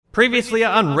Previously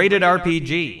on Rated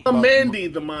RPG. Mandy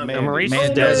the mummy. Maurice is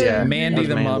dead, yeah. Mandy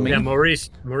the mummy. Yeah, Maurice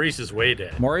is way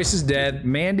dead. Maurice is dead.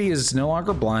 Mandy is no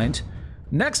longer blind.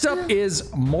 Next up is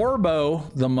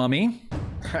Morbo the mummy.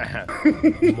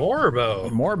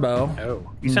 Morbo.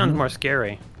 Oh, he sounds more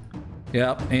scary.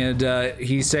 Yep, and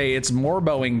he say it's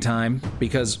Morboing time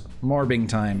because morbing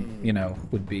time,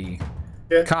 would be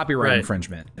copyright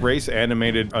infringement. Race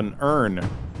animated an urn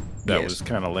that Yes. was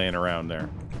kind of laying around there.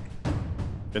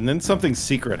 And then something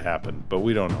secret happened, but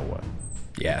we don't know what.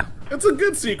 Yeah. It's a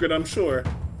good secret, I'm sure.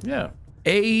 Yeah.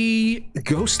 A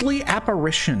ghostly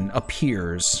apparition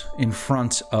appears in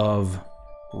front of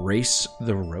Race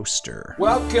the Roaster.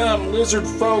 Welcome, lizard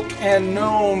folk and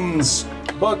gnomes,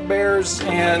 bugbears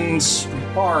and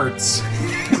bards,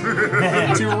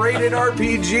 to Rated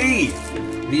RPG,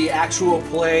 the actual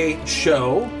play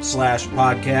show /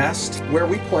 podcast where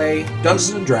we play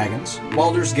Dungeons & Dragons,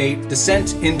 Baldur's Gate,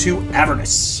 Descent into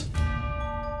Avernus.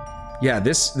 Yeah,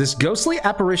 this ghostly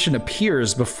apparition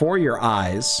appears before your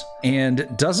eyes and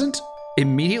doesn't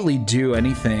immediately do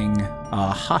anything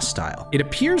hostile. It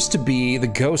appears to be the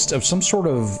ghost of some sort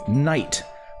of knight.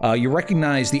 You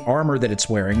recognize the armor that it's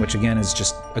wearing, which again is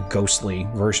just a ghostly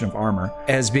version of armor,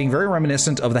 as being very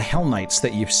reminiscent of the Hell Knights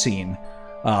that you've seen.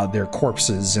 Their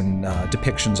corpses and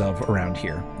depictions of around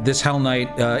here. This Hell Knight,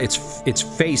 its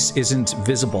face isn't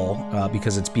visible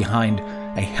because it's behind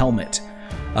a helmet.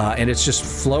 And it's just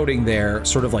floating there,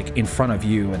 sort of like in front of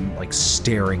you and like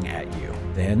staring at you.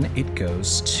 Then it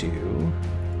goes to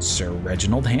Sir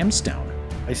Reginald Hamstone.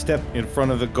 I step in front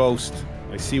of the ghost.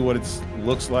 I see what it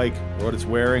looks like, what it's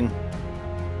wearing.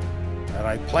 And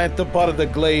I plant the butt of the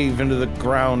glaive into the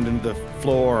ground, into the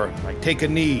floor. I take a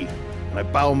knee, and I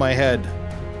bow my head.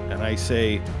 And I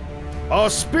say, "Oh,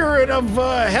 spirit of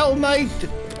Hell Knight,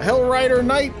 Hell Rider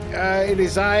Knight, it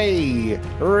is I,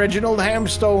 Reginald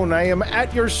Hamstone. I am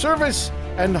at your service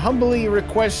and humbly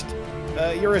request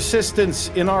your assistance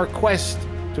in our quest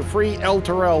to free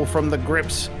Elturel from the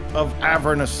grips of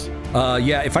Avernus."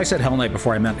 Yeah, if I said Hell Knight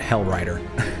before, I meant Hell Rider.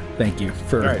 Thank you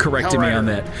for correcting me on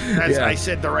that. I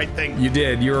said the right thing. You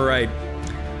did, you were right.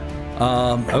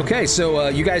 Okay, so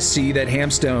you guys see that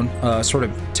Hamstone sort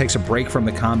of takes a break from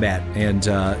the combat and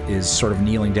is sort of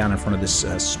kneeling down in front of this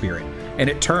spirit. And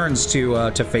it turns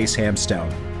to face Hamstone.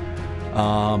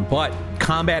 But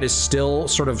combat is still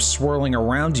sort of swirling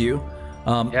around you.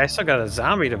 Yeah, I still got a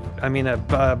Bumby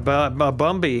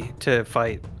to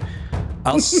fight.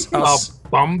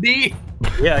 Bumby?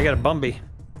 Yeah, I got a Bumby.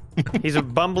 He's a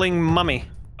bumbling mummy.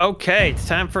 Okay, it's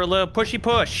time for a little pushy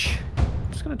push.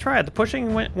 Just gonna try it. The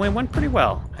pushing went pretty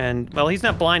well. And, well, he's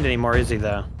not blind anymore, is he,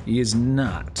 though? He is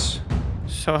not.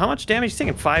 So how much damage? He's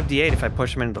taking 5d8 if I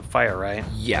push him into the fire, right?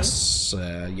 Yes.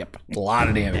 Yep. A lot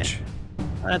of damage.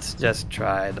 Let's just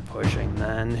try the pushing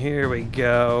then. Here we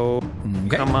go.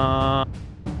 Okay. Come on.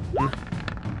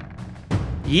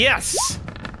 Yes!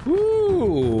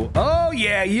 Ooh. Oh,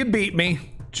 yeah, you beat me.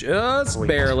 Just Sweet.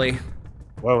 barely.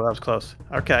 Whoa, that was close.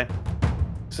 Okay.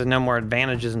 So no more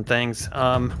advantages and things.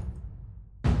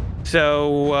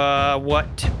 So,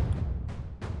 what?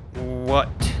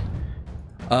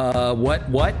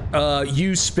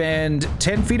 You spend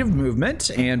 10 feet of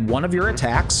movement and one of your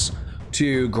attacks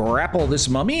to grapple this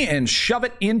mummy and shove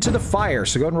it into the fire.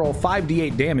 So go ahead and roll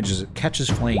 5d8 damage as it catches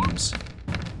flames.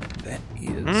 That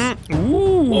is...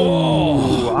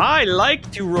 Ooh, I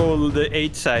like to roll the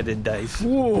 8-sided dice.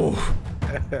 Ooh.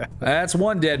 That's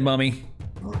one dead mummy.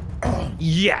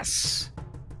 Yes!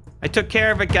 I took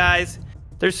care of it, guys.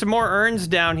 There's some more urns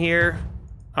down here.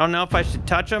 I don't know if I should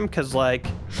touch them, because, like,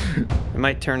 it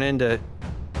might turn into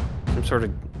some sort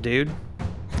of dude.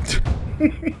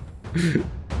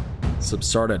 Some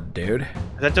sort of dude.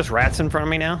 Is that just rats in front of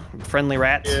me now? Friendly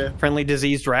rats? Yeah. Friendly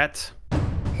diseased rats?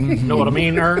 Know what I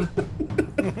mean, Ern?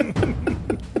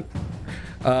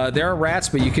 There are rats,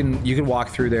 but you can walk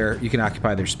through there. You can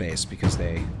occupy their space because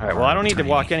they. All right. Well, I don't need to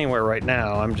walk anywhere right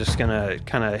now. I'm just gonna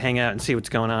kind of hang out and see what's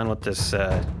going on with this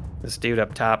this dude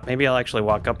up top. Maybe I'll actually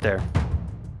walk up there.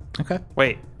 Okay.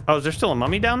 Wait. Oh, is there still a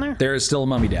mummy down there? There is still a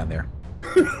mummy down there.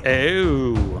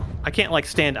 Oh. I can't like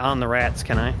stand on the rats,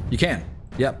 can I? You can.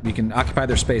 Yep. You can occupy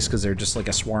their space because they're just like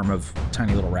a swarm of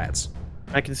tiny little rats.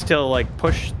 I can still like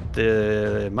push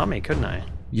the mummy, couldn't I?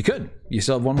 You could. You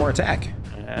still have one more attack.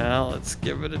 Well, let's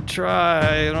give it a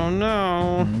try. I don't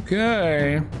know.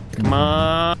 Okay. Come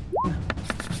on.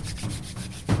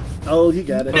 Oh, you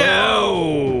got it.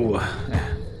 No.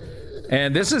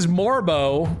 And this is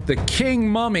Morbo, the king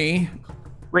mummy.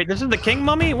 Wait, this is the king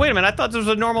mummy? Wait a minute, I thought this was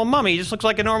a normal mummy. He just looks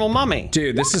like a normal mummy.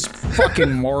 Dude, this is fucking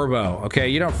Morbo, okay?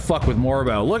 You don't fuck with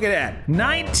Morbo. Look at that.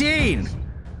 19.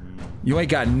 You ain't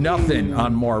got nothing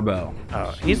on Morbo.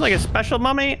 Oh, he's like a special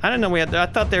mummy? I didn't know we had. I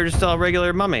thought they were just all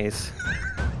regular mummies.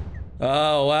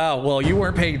 Oh, wow. Well, you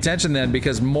weren't paying attention then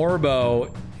because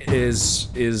Morbo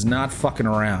is not fucking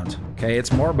around. Okay, it's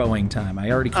Morboing time.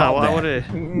 I already called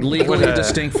that. Legally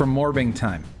distinct from morbing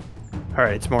time. All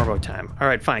right, it's Morbo time. All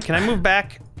right, fine. Can I move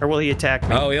back, or will he attack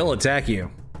me? Oh, he'll attack you.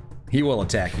 He will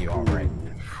attack you, all right.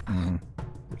 Mm-hmm.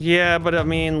 Yeah, but I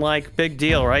mean, like, big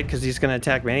deal, right? Because he's gonna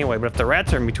attack me anyway. But if the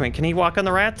rats are in between, can he walk on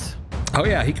the rats? Oh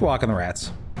yeah, he can walk on the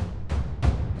rats.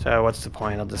 So what's the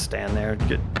point? I'll just stand there,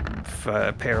 get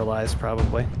paralyzed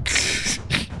probably.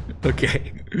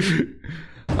 Okay.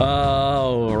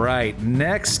 All right.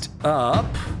 Next up,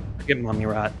 Get mummy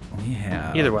rot.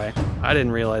 Yeah. Either way, I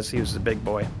didn't realize he was a big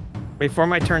boy. Before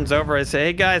my turn's over, I say,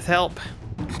 "Hey guys, help!"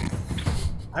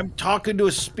 I'm talking to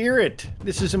a spirit.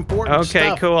 This is important Okay,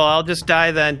 stuff. cool. I'll just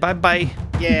die then. Bye bye.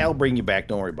 Yeah, I'll bring you back.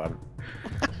 Don't worry about it.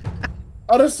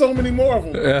 Oh, there's so many more of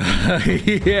them.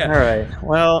 Yeah. All right.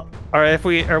 Well, all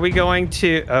right. Are we going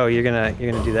to? Oh, you're gonna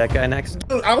do that guy next.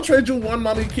 Dude, I'll trade you one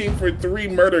mummy king for 3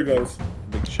 murder ghosts.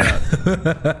 Big shot.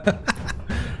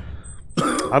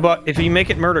 How about if you make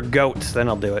it murder goats, then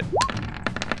I'll do it.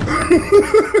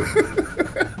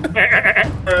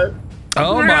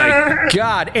 Oh my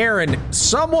God, Aaron!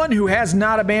 Someone who has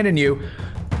not abandoned you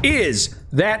is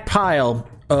that pile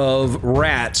of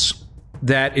rats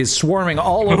that is swarming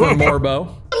all over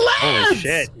Morbo. Holy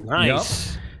shit!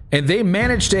 Nice. Yep. And they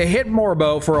managed to hit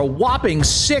Morbo for a whopping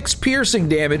 6 piercing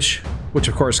damage, which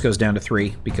of course goes down to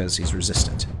 3 because he's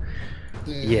resistant.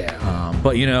 Yeah.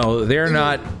 But you know, they're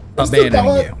not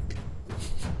abandoning you.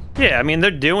 Yeah, I mean,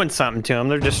 they're doing something to him.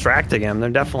 They're distracting him. They're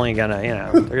definitely gonna,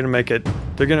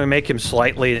 they're gonna make him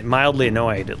mildly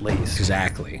annoyed at least.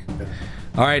 Exactly.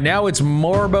 All right, now it's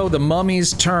Morbo the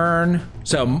Mummy's turn.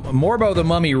 So Morbo the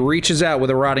Mummy reaches out with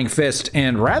a rotting fist,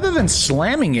 and rather than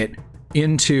slamming it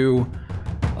into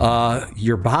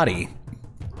your body,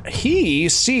 he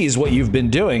sees what you've been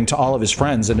doing to all of his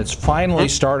friends, and it's finally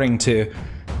starting to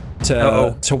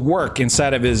work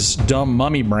inside of his dumb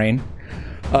mummy brain.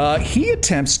 He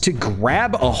attempts to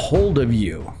grab a hold of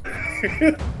you.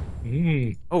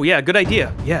 Oh yeah, good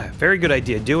idea. Yeah, very good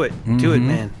idea. Do it. Do it,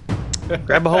 man.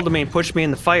 Grab a hold of me and push me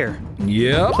in the fire.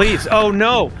 Yep. Please. Oh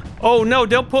no. Oh no,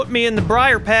 don't put me in the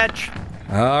briar patch.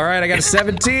 All right, I got a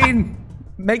 17.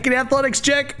 Make an athletics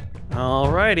check.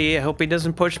 Alrighty, I hope he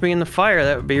doesn't push me in the fire.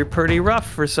 That would be pretty rough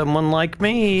for someone like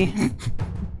me.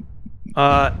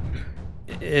 Athletics.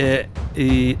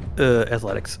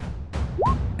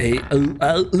 14.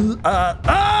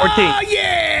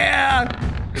 Yeah!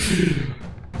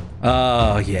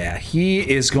 Oh, yeah. He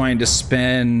is going to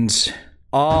spend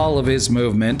all of his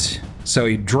movement. So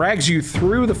he drags you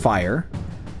through the fire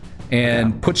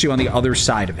and puts you on the other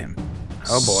side of him.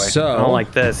 Oh boy. So, I don't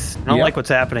like this. I don't Yep. like what's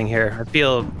happening here. I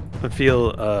feel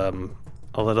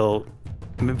a little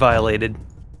violated.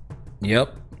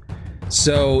 Yep.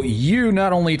 So you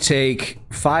not only take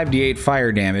 5d8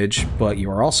 fire damage, but you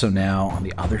are also now on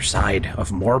the other side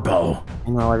of Morbo.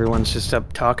 You know, everyone's just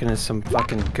up talking to some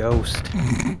fucking ghost.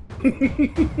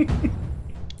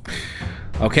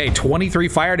 Okay, 23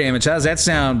 fire damage. How does that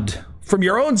sound from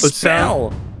your own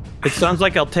spell? It sounds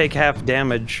like I'll take half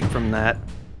damage from that.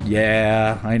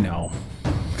 Yeah, I know.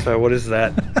 So what is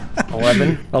that?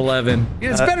 11? 11.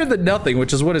 It's better than nothing,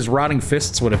 which is what his rotting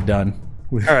fists would have done.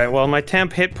 All right, well, my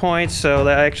temp hit points, so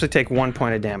that I actually take 1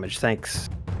 point of damage. Thanks.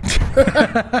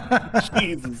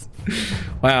 Jesus.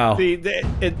 Wow. See,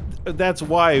 that's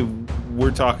why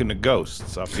we're talking to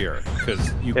ghosts up here,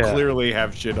 because you clearly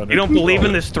have shit under You don't control. believe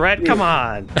in this threat? Come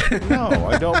on. No,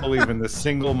 I don't believe in the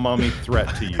single mummy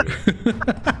threat to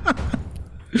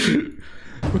you.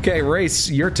 Okay,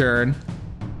 Race, your turn.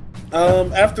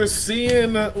 After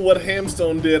seeing what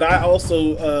Hamstone did, I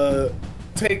also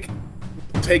take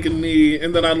a knee,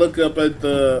 and then I look up at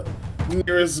the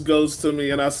nearest ghost to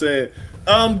me, and I say,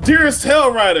 "Dearest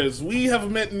Hell Riders, we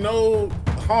have meant no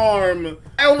harm.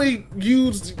 I only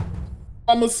used,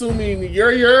 I'm assuming,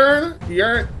 your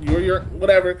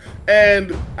whatever,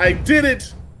 and I did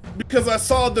it because I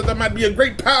saw that there might be a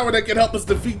great power that can help us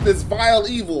defeat this vile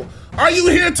evil. Are you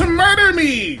here to murder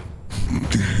me?"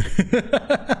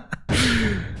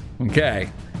 Okay.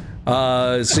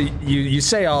 So you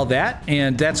say all that,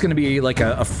 and that's going to be like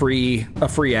a free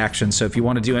action. So if you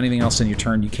want to do anything else in your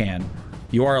turn, you can.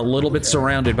 You are a little bit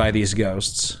surrounded by these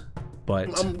ghosts,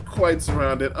 but I'm quite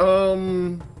surrounded.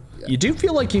 you do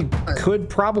feel like you could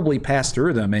probably pass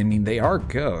through them. I mean, they are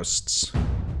ghosts.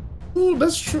 Ooh,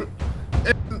 that's true.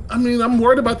 And, I mean, I'm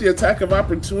worried about the attack of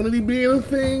opportunity being a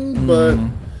thing, but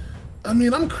I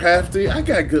mean, I'm crafty. I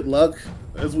got good luck,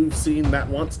 as we've seen that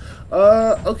once.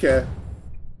 Okay.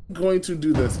 going to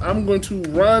do this. I'm going to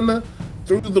run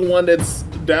through the one that's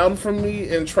down from me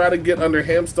and try to get under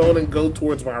Hamstone and go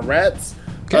towards my rats.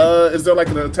 Okay. Is there like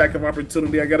an attack of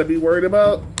opportunity I gotta be worried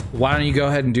about? Why don't you go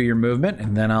ahead and do your movement,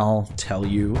 and then I'll tell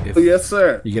you if yes,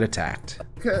 sir. You get attacked.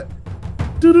 Okay.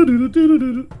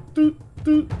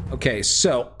 Okay,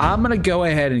 so I'm gonna go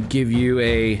ahead and give you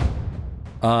a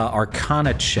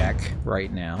Arcana check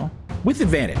right now with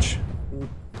advantage.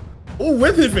 Oh,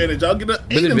 with advantage. I'll get an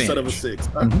 8 instead of a 6.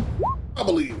 I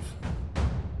believe.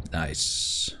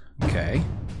 Nice. Okay.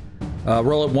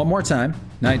 Roll it one more time.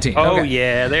 19. Oh, okay.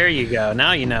 yeah. There you go.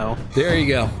 Now you know. There you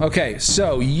go. Okay,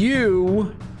 so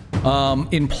you,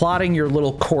 in plotting your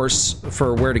little course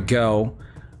for where to go,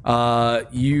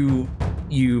 you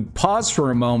pause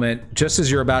for a moment just as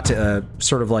you're about to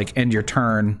sort of like end your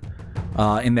turn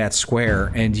in that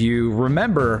square, and you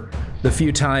remember the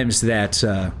few times that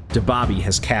Dababi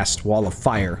has cast Wall of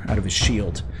Fire out of his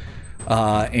shield.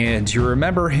 And you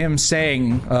remember him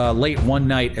saying late one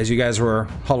night as you guys were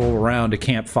huddled around a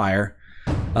campfire,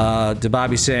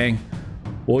 Dababi saying,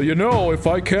 well, you know, if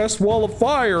I cast Wall of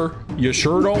Fire, you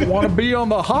sure don't want to be on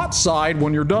the hot side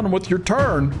when you're done with your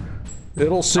turn.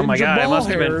 It'll singe Oh my god, your I ball must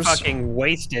have been hairs. fucking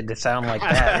wasted to sound like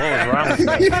that. What was wrong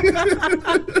with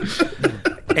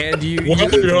me? And you I'm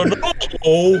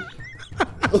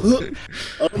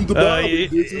the Bobby.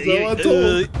 This is how I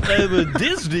told. I'm a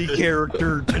Disney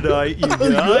character tonight, you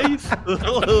guys.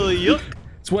 Yup.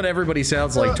 it's what everybody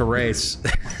sounds like to race.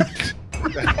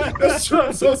 That's true.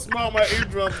 I'm so small, my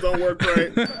eardrums don't work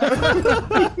right.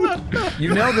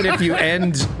 You know that if you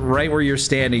end right where you're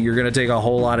standing, you're going to take a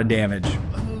whole lot of damage.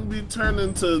 I'm gonna be turned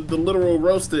into the literal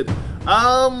roasted.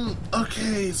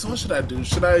 Okay, so what should I do?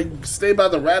 Should I stay by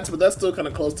the rats? But that's still kind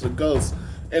of close to the ghosts.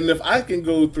 And if I can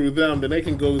go through them, then they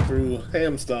can go through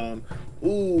Hamstone.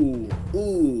 Ooh.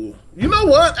 You know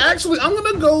what? Actually, I'm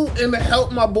gonna go and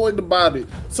help my boy Dababi.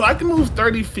 So I can move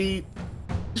 30 feet,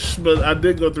 but I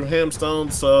did go through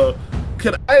Hamstone, so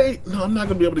could I? No, I'm not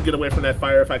gonna be able to get away from that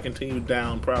fire if I continue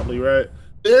down, probably, right?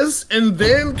 And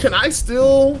then can I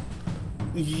still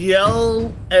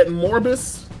yell at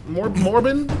Morbin?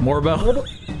 Morbo?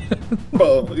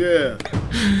 Oh, yeah.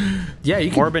 Yeah, you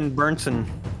can. Corbin Burnson.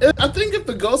 I think if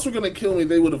the ghosts were gonna kill me,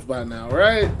 they would have by now,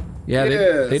 right? Yeah,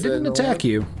 they didn't no attack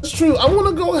you. It's true. I want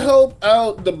to go help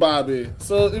out Dababi.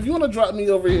 So if you want to drop me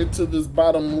over here to this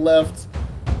bottom left,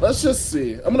 let's just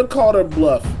see. I'm gonna call their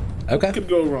bluff. Okay. What could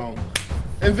go wrong?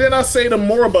 And then I say to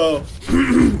Morbo,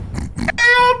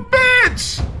 "Hey, old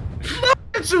bitch! Look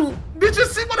at you! Did you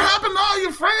see what happened to all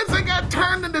your friends? They got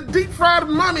turned into deep fried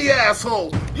money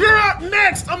assholes. You're up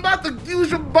next. I'm about to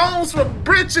use your bones for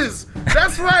britches.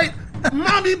 That's right."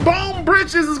 Mommy Bone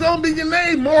Britches is gonna be your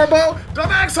name, Morbo. Don't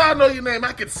ask how I know your name.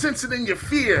 I can sense it in your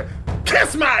fear.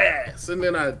 Kiss my ass. And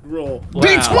then I roll. Wow.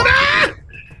 D20!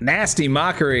 Nasty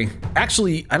mockery.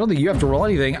 Actually, I don't think you have to roll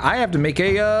anything. I have to make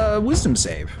a wisdom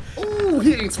save. Ooh,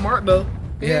 he ain't smart though.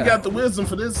 He ain't got the wisdom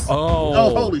for this.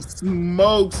 Oh, holy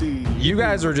smokes. You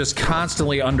guys are just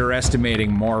constantly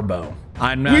underestimating Morbo.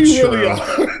 I'm not We sure. really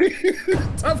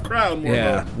are. Tough crowd, Morbo.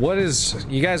 Yeah. What is?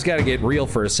 You guys got to get real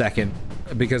for a second,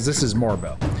 because this is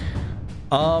Morbo.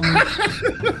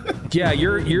 Yeah,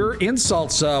 your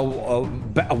insults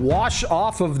wash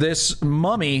off of this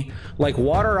mummy like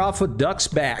water off a duck's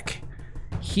back.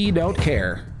 He don't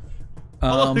care.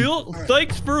 Well,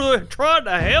 thanks for trying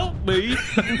to help me,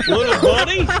 little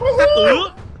buddy.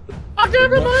 I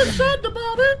gave him my shot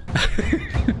about it.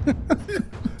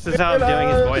 This is how I'm doing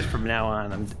his voice from now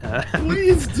on.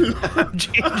 Please do. I'm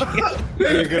changing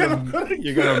it.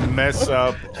 You're gonna mess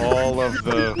up all of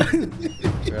the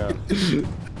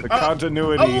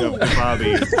continuity of the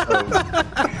Bobby. So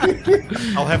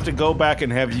I'll have to go back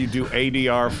and have you do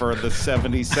ADR for the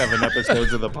 77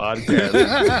 episodes of the podcast.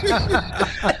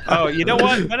 Oh, you know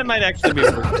what? That might actually be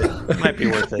worth it. It might be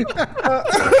worth it.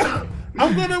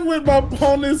 I'm gonna with my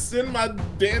bonus send my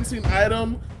dancing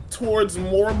item towards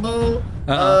Morbo.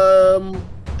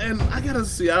 And I gotta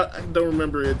see. I don't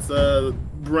remember its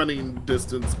running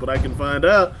distance, but I can find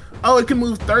out. Oh, it can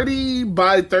move 30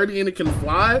 by 30 and it can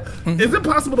fly. Mm-hmm. Is it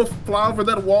possible to fly over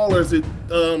that wall, or is it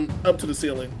up to the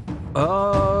ceiling?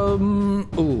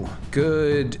 Ooh,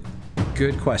 good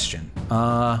question.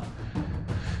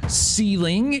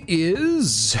 Ceiling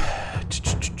is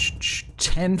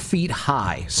 10 feet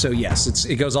high, so yes,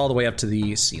 it goes all the way up to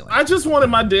the ceiling. I just wanted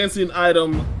my dancing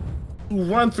item to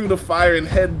run through the fire and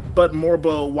headbutt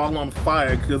Morbo while on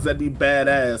fire, because that'd be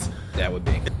badass. That would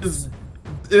be.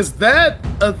 Is that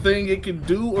a thing it can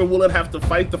do, or will it have to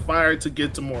fight the fire to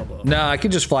get to Morbo? No, I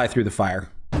can just fly through the fire.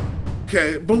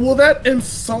 Okay, but will that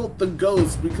insult the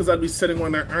ghosts because I'd be setting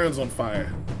one of their urns on fire?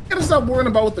 You gotta stop worrying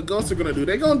about what the ghosts are gonna do.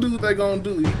 They're gonna do what they're gonna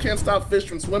do. You can't stop fish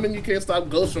from swimming. You can't stop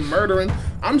ghosts from murdering.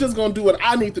 I'm just gonna do what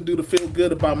I need to do to feel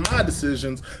good about my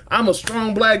decisions. I'm a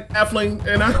strong black halfling,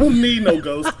 and I don't need no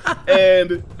ghost.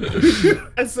 And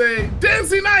I say,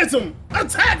 dancing item,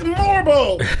 attack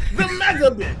Morbo, the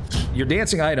mega bitch. Your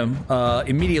dancing item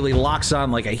immediately locks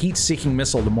on like a heat-seeking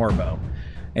missile to Morbo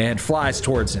and flies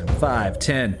towards him. 5,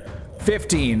 10,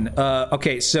 15.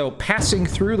 Okay, so passing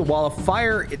through the wall of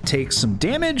fire, it takes some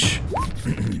damage.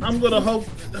 I'm gonna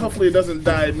hopefully it doesn't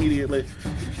die immediately.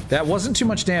 That wasn't too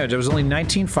much damage. It was only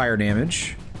 19 fire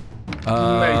damage.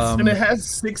 Nice. And it has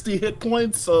 60 hit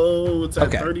points, so it's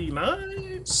at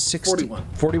 39?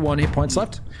 41 hit points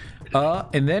left.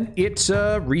 And then it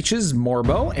reaches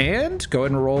Morbo, and go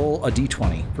ahead and roll a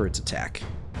d20 for its attack.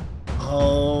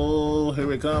 Oh, here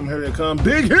we come, here we come.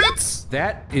 Big hits!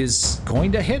 That is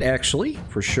going to hit, actually,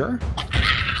 for sure.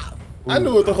 I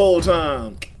knew it the whole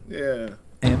time. Yeah.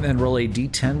 And then roll a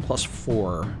d10 plus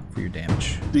 4 for your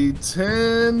damage.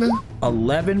 D10.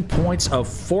 11 points of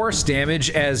force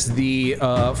damage as the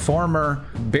former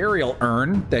burial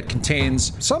urn that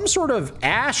contains some sort of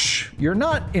ash. You're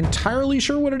not entirely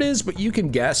sure what it is, but you can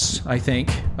guess, I think,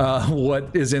 what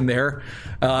is in there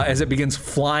as it begins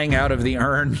flying out of the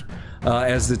urn.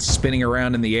 As it's spinning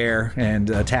around in the air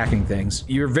and attacking things.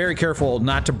 You're very careful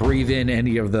not to breathe in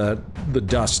any of the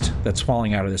dust that's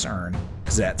falling out of this urn,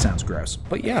 because that sounds gross.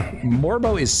 But yeah,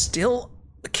 Morbo is still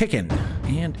kicking,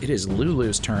 and it is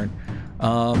Lulu's turn.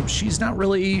 She's not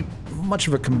really much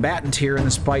of a combatant here in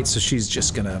this fight, so she's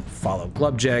just gonna follow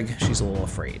Glubjag. She's a little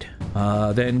afraid.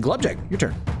 Then Glubjag, your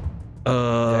turn.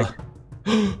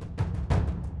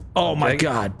 Oh my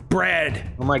god, Brad!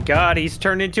 Oh my god, he's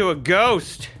turned into a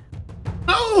ghost.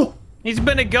 Oh! He's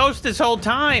been a ghost this whole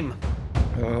time.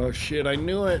 Oh shit, I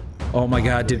knew it. Oh my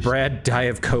god, did Brad die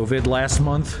of COVID last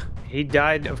month? He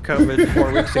died of COVID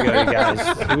 4 weeks ago, you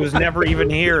guys. He was never even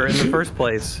here in the first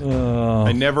place.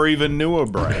 I never even knew a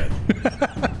Brad.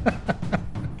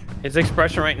 His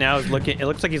expression right now is looking, it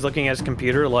looks like he's looking at his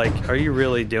computer like, are you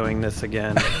really doing this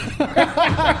again?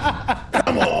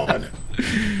 Come on!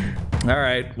 All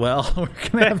right, well, we're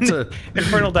gonna have to...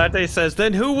 Infernal Dante says,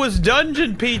 then who was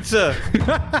Dungeon Pizza?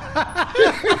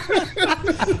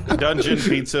 Dungeon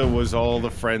Pizza was all the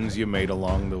friends you made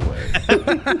along the way.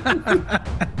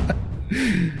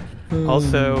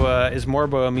 Also, is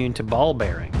Morbo immune to ball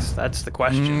bearings? That's the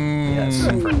question. Yes,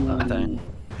 Infernal Dante.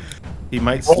 He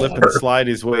might slip and slide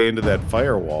his way into that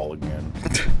firewall again.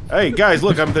 Hey, guys,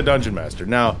 look, I'm the Dungeon Master.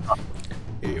 Now,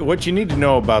 what you need to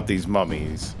know about these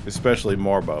mummies, especially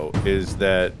Morbo, is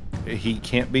that he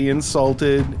can't be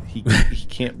insulted, he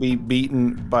can't be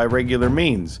beaten by regular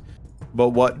means. But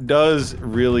what does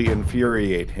really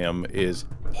infuriate him is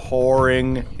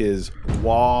pouring his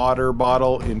water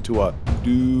bottle into a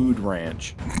dude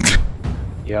ranch.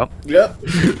 Yep.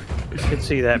 I could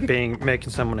see that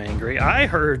making someone angry. I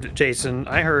heard, Jason,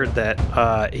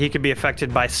 that he could be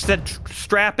affected by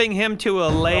strapping him to a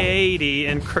lady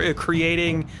and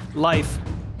creating life.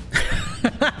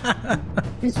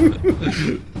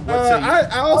 I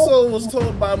also was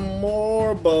told by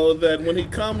Morbo that when he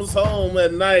comes home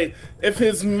at night, if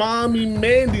his mommy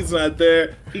Mandy's not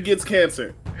there, he gets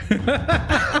cancer.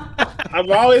 I've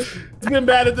always been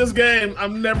bad at this game.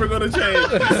 I'm never gonna change.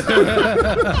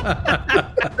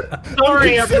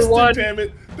 Sorry, everyone. Damn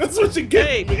it. That's what you get.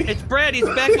 Hey, it's Brad. He's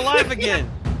back alive again.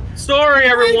 Sorry,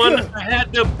 everyone. I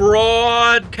had to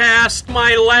broadcast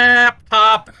my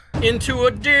laptop into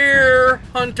a deer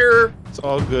hunter. It's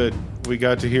all good. We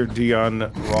got to hear Dion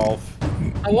Rolf.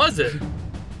 How was it?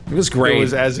 It was great. It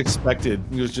was as expected.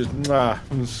 It was just, Look,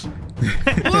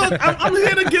 I'm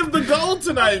here to give the gold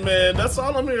tonight, man. That's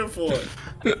all I'm here for.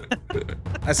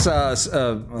 I saw,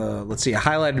 let's see, a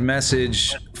highlighted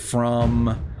message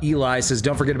from Eli. Says,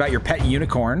 don't forget about your pet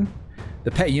unicorn.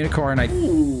 The pet unicorn, I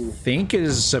think,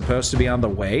 is supposed to be on the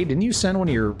way. Didn't you send one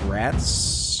of your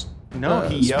rats? No,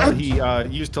 he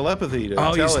used telepathy to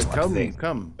tell it,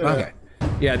 come. Okay.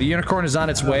 Yeah, the unicorn is on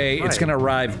its way. Right. It's going to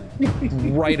arrive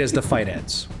right as the fight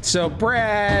ends. So,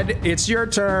 Brad, it's your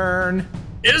turn.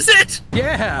 Is it?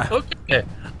 Yeah. Okay.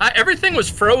 Everything was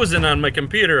frozen on my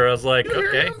computer. I was like,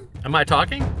 okay. Am I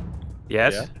talking?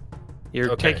 Yes. Yeah.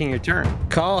 You're taking your turn.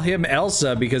 Call him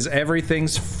Elsa because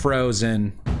everything's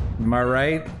frozen. Am I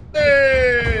right?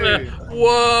 Hey!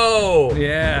 Whoa!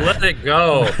 Yeah. Let it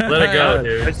go. Let it go,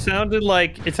 dude. It sounded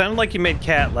like you made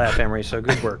Kat laugh, Emery. So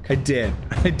good work. I did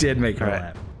make her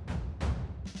laugh.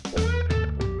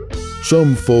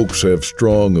 Some folks have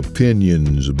strong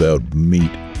opinions about meat.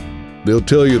 They'll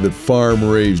tell you that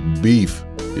farm-raised beef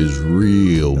is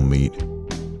real meat.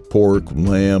 Pork,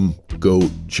 lamb,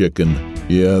 goat, chicken.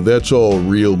 Yeah, that's all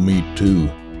real meat too.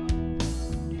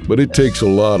 But it takes a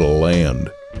lot of land,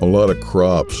 a lot of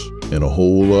crops, and a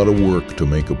whole lot of work to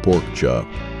make a pork chop.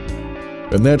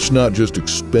 And that's not just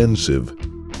expensive,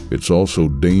 it's also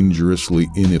dangerously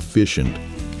inefficient.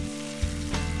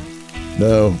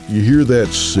 Now, you hear that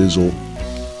sizzle?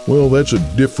 Well, that's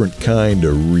a different kind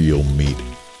of real meat.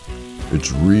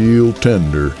 It's real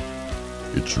tender.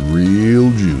 It's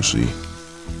real juicy.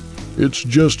 It's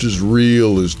just as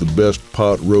real as the best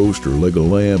pot roast or leg of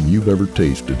lamb you've ever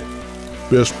tasted.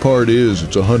 Best part is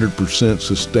it's 100%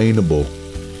 sustainable,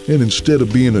 and instead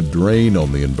of being a drain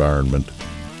on the environment,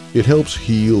 it helps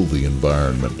heal the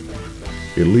environment.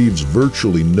 It leaves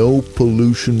virtually no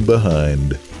pollution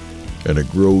behind, and it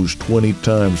grows 20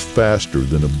 times faster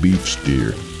than a beef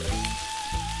steer.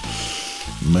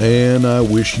 Man, I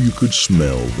wish you could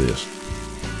smell this.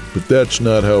 But that's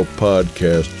not how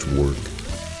podcasts work.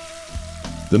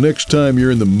 The next time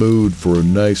you're in the mood for a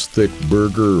nice thick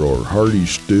burger or hearty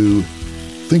stew,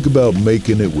 think about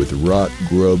making it with rot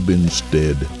grub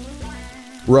instead.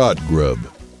 Rot grub.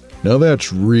 Now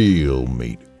that's real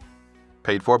meat.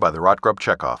 Paid for by the Rot Grub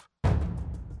Checkoff.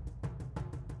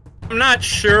 I'm not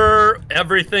sure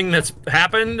everything that's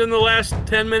happened in the last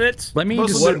 10 minutes. Let me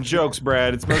Mostly been jokes,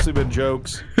 Brad. It's mostly been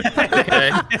jokes.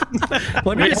 Okay.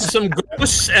 We have some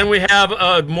ghosts and we have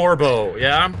a Morbo,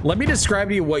 yeah? Let me describe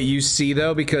to you what you see,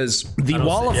 though, because the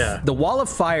wall of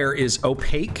fire is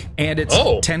opaque and it's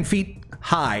 10 feet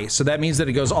high, so that means that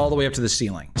it goes all the way up to the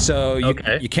ceiling. So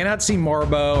you cannot see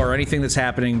Morbo or anything that's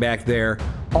happening back there.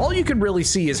 All you can really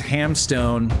see is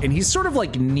Hamstone, and he's sort of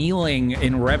like kneeling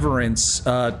in reverence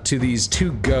to these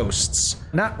two ghosts.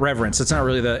 Not reverence, it's not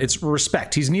really it's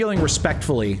respect. He's kneeling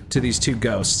respectfully to these two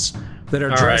ghosts that are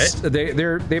dressed. Right.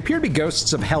 They appear to be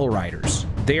ghosts of Hell Riders.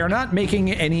 They are not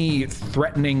making any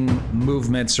threatening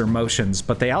movements or motions,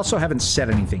 but they also haven't said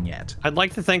anything yet. I'd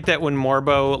like to think that when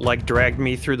Morbo like dragged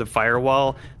me through the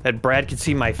firewall, that Brad could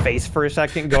see my face for a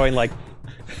second going like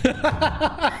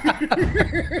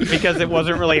because it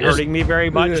wasn't really hurting me very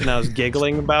much and I was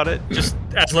giggling about it. Just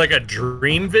as like a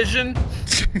dream vision?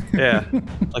 Yeah.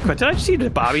 Like, did I see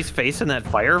Bobby's face in that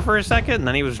fire for a second? And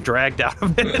then he was dragged out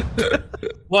of it.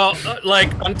 Well,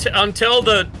 until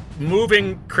the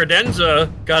moving credenza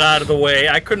got out of the way,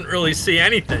 I couldn't really see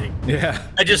anything. Yeah.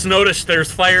 I just noticed there's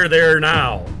fire there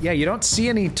now. Yeah, you don't see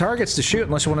any targets to shoot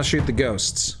unless you want to shoot the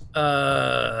ghosts.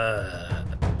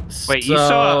 Wait, you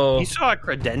saw a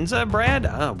credenza, Brad?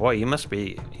 Oh boy, he must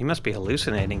be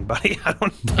hallucinating, buddy. I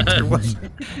don't think there was.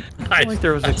 I don't think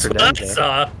there was a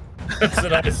credenza. That's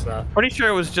what I saw. Pretty sure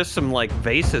it was just some like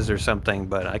vases or something,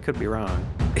 but I could be wrong.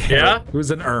 Yeah, it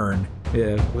was an urn.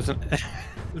 Yeah, it wasn't.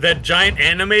 That giant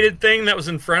animated thing that was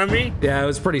in front of me? Yeah, it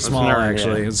was pretty small,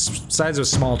 actually. Yeah. It was the size of a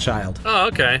small child. Oh,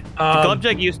 okay.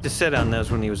 Glubjag used to sit on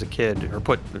those when he was a kid, or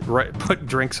put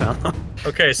drinks on them.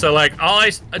 Okay, so like,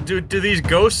 do these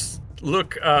ghosts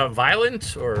look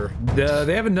violent, or?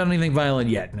 They haven't done anything violent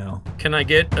yet, no. Can I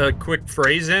get a quick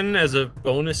phrase in as a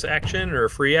bonus action or a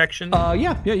free action?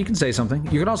 Yeah, you can say something.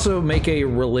 You can also make a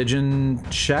religion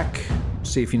check,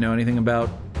 see if you know anything about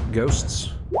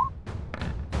ghosts.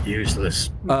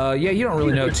 Useless. Yeah, you don't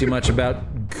really know too much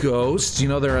about ghosts. You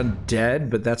know they're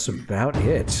undead, but that's about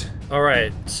it. All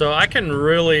right, so I can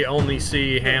really only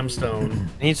see Hamstone.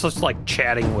 He's just like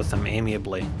chatting with them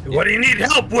amiably. What do you need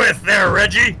help with there,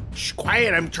 Reggie? Shh,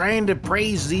 quiet, I'm trying to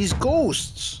praise these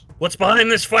ghosts. What's behind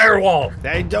this firewall?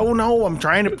 I don't know, I'm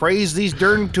trying to praise these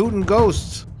darn tootin'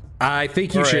 ghosts. I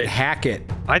think you should hack it.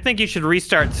 I think you should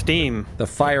restart Steam. The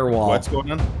firewall. What's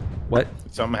going on? What?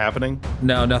 Something happening?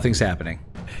 No, nothing's happening.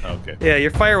 Okay. Yeah,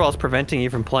 your firewall's preventing you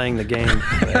from playing the game. Open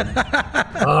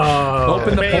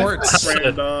the ports.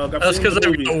 That's because I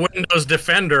have the Windows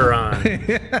Defender on.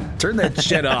 Turn that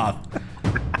shit off.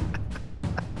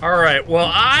 All right. Well,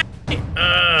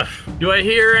 do I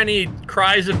hear any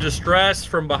cries of distress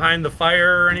from behind the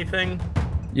fire or anything?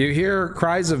 You hear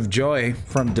cries of joy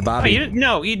from Dababi.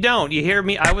 No, you don't. You hear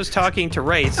me? I was talking to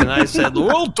Race, and I said,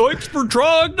 well, thanks for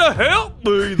trying to help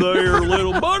me there,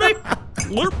 little buddy.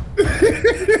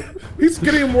 He's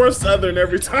getting more southern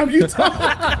every time you talk.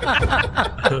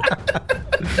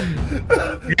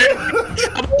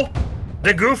 Trouble?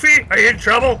 The Goofy? Are you in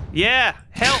trouble? Yeah,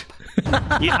 help.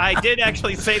 Yeah, I did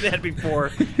actually say that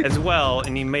before as well,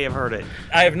 and you may have heard it.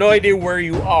 I have no idea where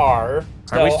you are.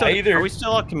 So are we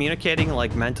still all communicating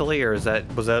like mentally, or was that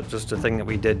just a thing that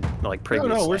we did like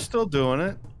previously? No, we're still doing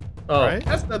it. Oh, right?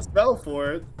 That's that spell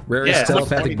for it. Rarest Yeah,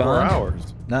 telepathic 24 bond.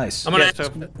 hours. Nice. I'm gonna Yeah,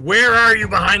 ask, so- where are you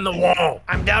behind the wall?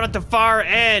 I'm down at the far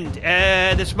end.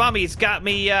 This mummy's got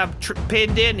me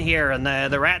pinned in here, and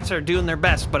the rats are doing their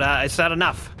best, but it's not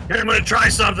enough. Here, I'm gonna try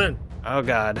something. Oh,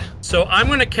 God. So I'm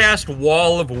gonna cast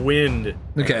Wall of Wind.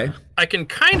 Okay. I can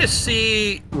kind of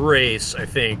see Race, I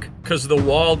think, because the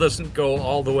wall doesn't go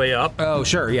all the way up. Oh,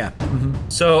 sure. Yeah.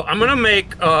 So I'm gonna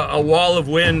make a wall of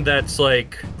wind that's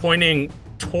like pointing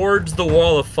towards the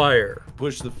wall of fire.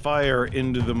 Push the fire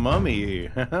into the mummy.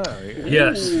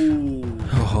 Yes. Ooh.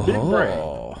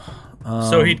 Oh.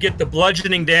 So he'd get the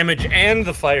bludgeoning damage and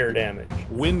the fire damage.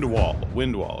 Wind wall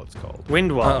it's called.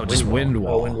 Wind wall. Oh, just wind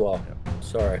wall. wind wall.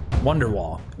 Sorry. Wonder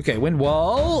wall. Okay, wind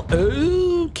wall.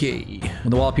 Okay. When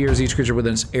the wall appears, each creature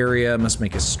within its area must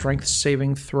make a strength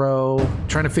saving throw.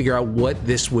 Trying to figure out what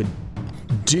this would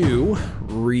do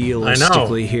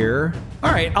realistically here.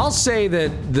 All right, I'll say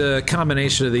that the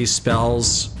combination of these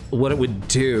spells, what it would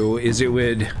do is it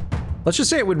would, let's just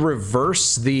say it would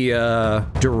reverse the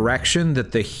direction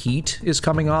that the heat is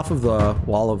coming off of the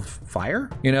wall of fire.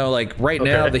 You know, like right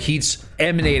now the heat's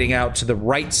emanating out to the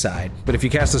right side, but if you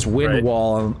cast this wind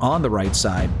wall on the right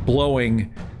side,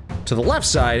 blowing to the left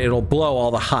side, it'll blow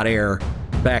all the hot air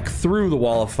back through the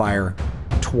wall of fire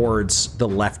towards the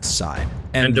left side.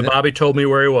 And Dababi told me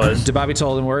where he was. Dababi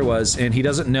told him where he was, and he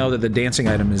doesn't know that the dancing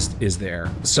item is there.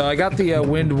 So I got the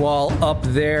wind wall up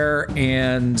there,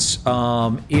 and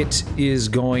it is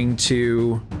going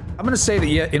to... I'm going to say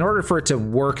that in order for it to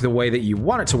work the way that you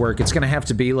want it to work, it's going to have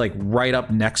to be like right up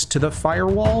next to the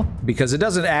firewall, because it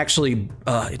doesn't actually...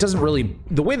 it doesn't really...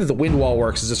 The way that the wind wall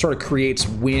works is it sort of creates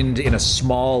wind in a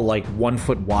small, like 1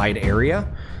 foot wide area.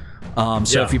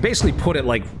 So if you basically put it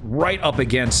like right up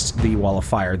against the wall of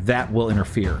fire, that will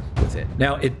interfere with it.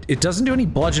 Now, it doesn't do any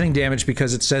bludgeoning damage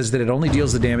because it says that it only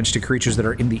deals the damage to creatures that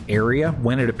are in the area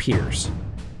when it appears.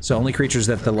 So only creatures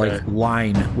that the like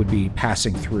line would be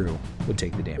passing through would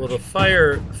take the damage. Well, the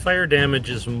fire damage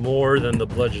is more than the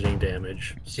bludgeoning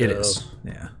damage. So, It is.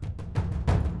 Yeah.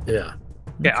 Yeah.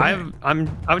 Yeah,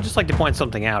 I would just like to point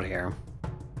something out here.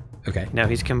 Okay. Now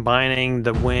he's combining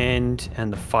the wind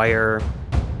and the fire.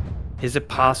 Is it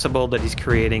possible that he's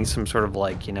creating some sort of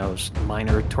like,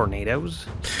 minor tornadoes?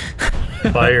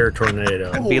 Fire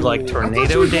tornado. It'd be like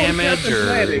tornado damage or,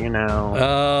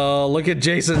 Oh, look at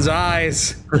Jason's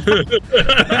eyes.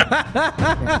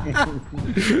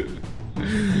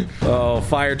 Oh,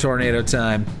 fire tornado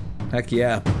time. Heck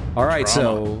yeah. All right,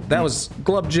 so that was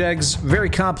Glubjeg's very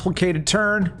complicated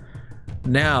turn.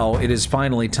 Now it is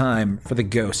finally time for the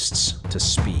ghosts to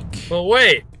speak. Well,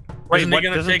 wait. Wait, Isn't he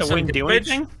gonna doesn't take the some wind do damage?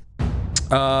 anything?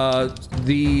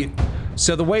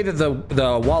 So the way that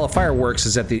the wall of fire works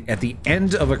is at the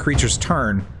end of a creature's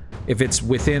turn, if it's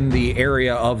within the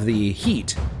area of the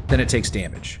heat, then it takes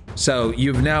damage. So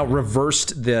you've now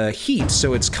reversed the heat,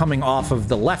 so it's coming off of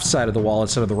the left side of the wall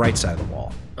instead of the right side of the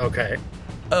wall. Okay.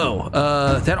 Oh,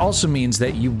 that also means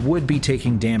that you would be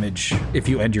taking damage if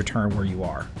you end your turn where you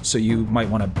are. So you might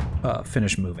want to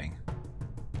finish moving.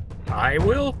 I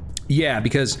will? Yeah,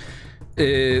 because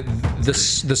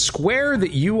the square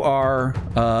that you are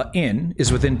in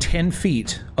is within 10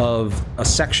 feet of a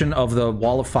section of the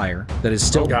wall of fire that is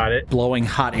still blowing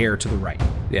hot air to the right.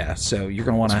 Yeah, so you're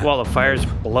going to want to... Wall of fire's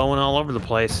blowing all over the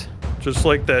place. Just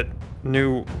like that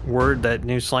new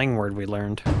slang word we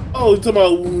learned. Oh, you talking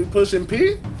about when we pushing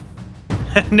P?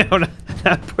 No,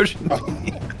 not pushing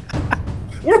P.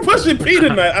 We're pushing P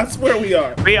tonight. I swear we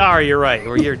are. We are, you're right.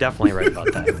 You're definitely right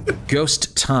about that.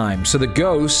 Ghost time. So the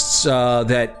ghosts,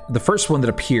 the first one that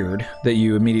appeared, that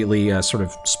you immediately sort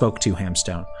of spoke to,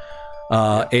 Hamstone,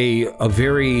 a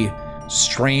very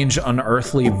strange,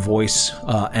 unearthly voice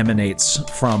emanates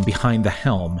from behind the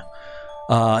helm.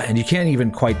 And you can't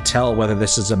even quite tell whether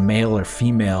this is a male or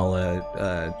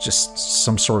female, just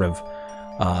some sort of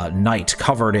knight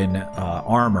covered in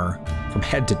armor from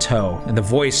head to toe. And the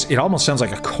voice, it almost sounds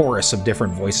like a chorus of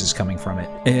different voices coming from it.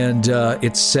 And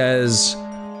it says,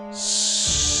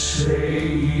 "Save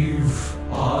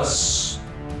us,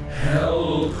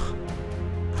 help,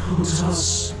 put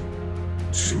us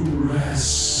to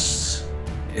rest."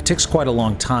 It takes quite a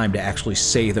long time to actually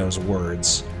say those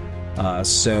words.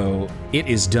 So it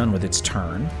is done with its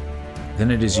turn.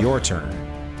 Then it is your turn.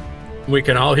 We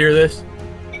can all hear this?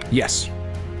 Yes.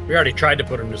 We already tried to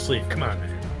put him to sleep. Come on,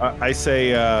 man. I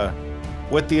say,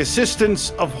 with the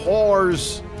assistance of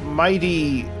Hor's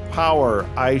mighty power,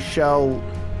 I shall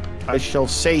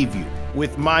save you.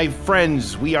 With my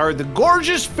friends, we are the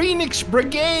Gorgeous Phoenix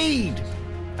Brigade.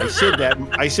 I said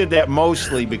that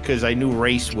mostly because I knew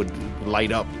Race would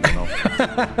light up. You know,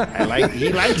 he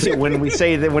likes it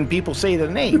when people say the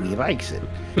name. He likes it.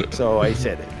 So I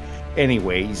said it.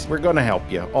 Anyways, we're gonna help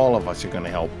you. All of us are gonna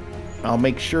help. I'll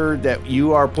make sure that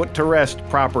you are put to rest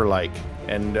proper like,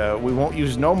 and we won't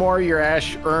use no more of your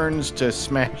ash urns to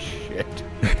smash it.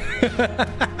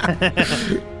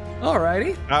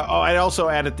 Alrighty. I'd also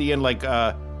add at the end like,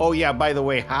 oh yeah, by the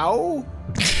way, how?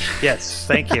 Yes,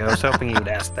 thank you. I was hoping you'd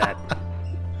ask that.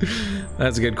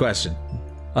 That's a good question.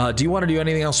 Do you want to do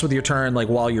anything else with your turn, like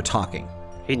while you're talking?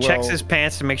 He checks his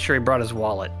pants to make sure he brought his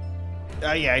wallet.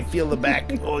 Yeah, I feel the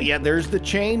back. Oh yeah, there's the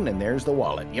chain and there's the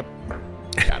wallet. Yep,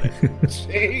 got it.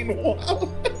 Chain wallet.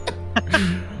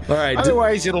 All right.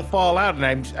 Otherwise, it'll fall out, and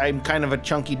I'm kind of a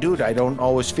chunky dude. I don't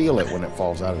always feel it when it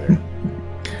falls out of there.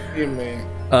 Yeah,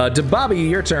 man. Bobby,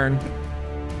 your turn.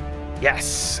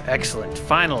 Yes, excellent.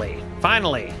 Finally.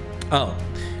 Oh,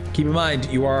 keep in mind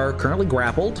you are currently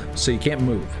grappled, so you can't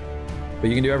move, but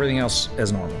you can do everything else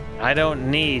as normal. I don't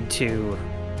need to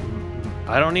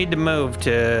move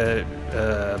to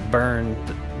burn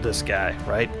this guy,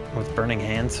 right? With burning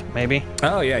hands, maybe?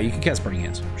 Oh yeah, you can cast burning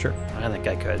hands. Sure. I think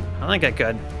I could.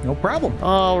 No problem.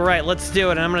 All right, let's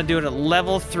do it. I'm going to do it at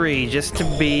level 3 just to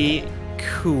be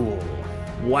cool.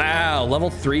 Wow, level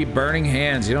 3 burning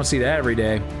hands. You don't see that every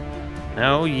day.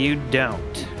 No, you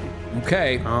don't.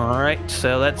 Okay. All right,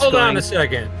 so that's Hold on a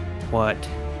second. What?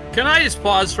 Can I just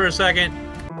pause for a second?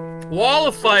 Wall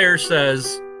of Fire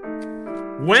says,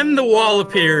 when the wall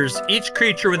appears, each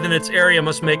creature within its area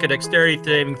must make a dexterity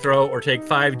saving throw or take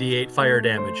 5d8 fire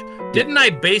damage. Didn't I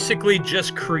basically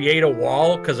just create a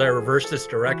wall because I reversed its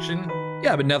direction?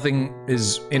 Yeah, but nothing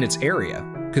is in its area,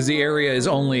 because the area is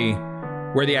only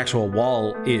where the actual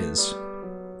wall is.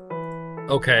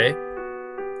 Okay.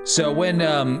 So when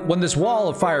this wall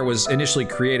of fire was initially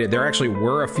created, there actually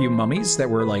were a few mummies that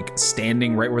were like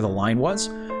standing right where the line was,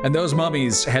 and those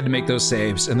mummies had to make those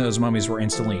saves, and those mummies were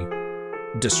instantly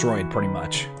destroyed pretty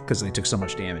much because they took so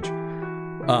much damage.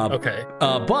 Okay.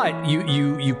 But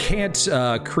you can't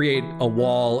create a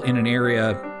wall in an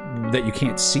area that you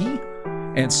can't see,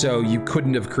 and so you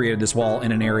couldn't have created this wall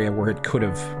in an area where it could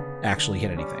have actually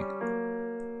hit anything.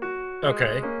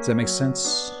 Okay. Does that make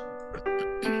sense?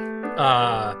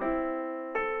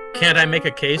 Can't I make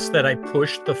a case that I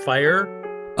pushed the fire?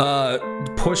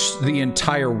 Push the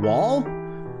entire wall?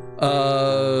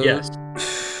 Yes.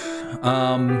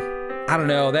 I don't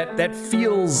know. That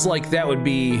feels like that would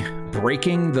be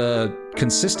breaking the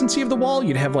consistency of the wall.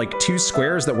 You'd have like 2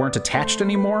 squares that weren't attached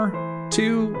anymore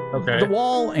to the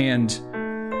wall, and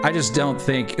I just don't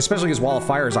think, especially because Wall of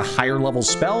Fire is a higher level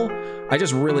spell, I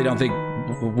just really don't think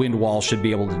Wind Wall should be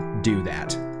able to do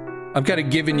that. I'm kind of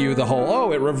giving you the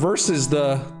whole, it reverses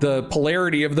the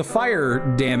polarity of the fire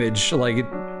damage. Like,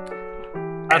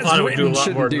 I thought it would do a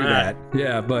lot more than that.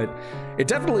 Yeah, but it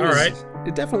definitely is. Right.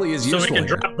 It definitely is useful. So we can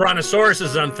drop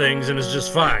brontosauruses on things and it's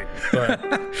just fine. But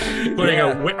putting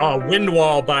a wind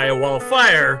wall by a wall of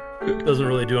fire doesn't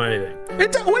really do anything.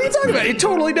 What are you talking about? It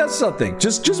totally does something.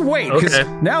 Just wait, because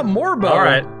now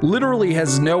Morbo literally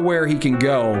has nowhere he can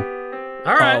go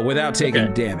without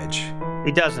taking damage.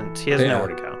 He doesn't. He has nowhere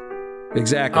to go.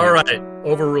 Exactly. All right.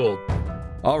 Overruled.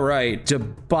 All right. To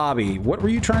Bobby, what were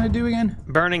you trying to do again?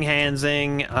 Burning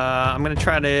handsing. I'm going to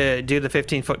try to do the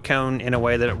 15-foot cone in a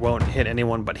way that it won't hit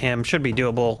anyone but him. Should be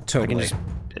doable. Totally. I can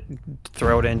just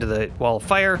throw it into the wall of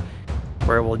fire,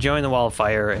 where it will join the wall of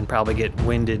fire and probably get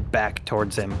winded back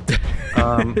towards him.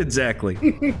 Exactly.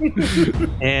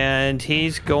 And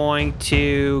he's going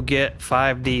to get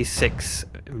 5d6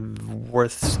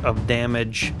 worths of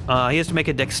damage. He has to make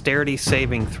a dexterity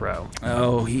saving throw.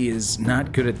 Oh, he is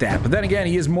not good at that. But then again,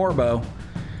 he is Morbo,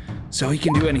 so he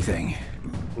can do anything.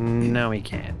 No, he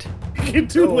can't. He can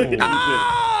do anything.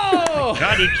 Oh!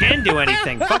 God, he can do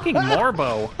anything. Fucking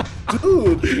Morbo.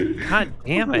 Dude. God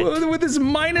damn it. With his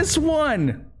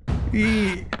 -1,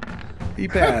 he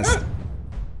passed.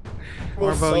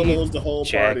 Morbo, the whole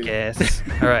jackass.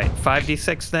 All right,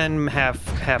 5d6 then,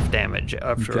 half damage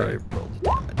after I roll the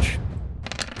damage.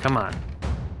 Come on.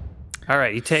 All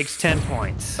right, he takes 10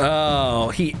 points. Oh,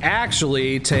 he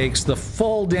actually takes the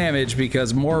full damage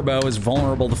because Morbo is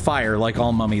vulnerable to fire like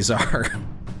all mummies are.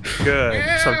 Good.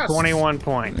 Yes! So 21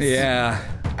 points. Yeah.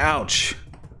 Ouch.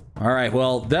 All right,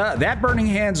 well, that Burning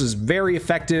Hands was very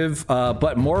effective,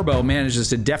 but Morbo manages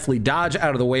to deftly dodge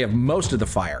out of the way of most of the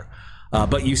fire.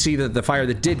 But you see that the fire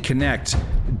that did connect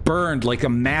burned like a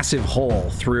massive hole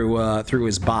through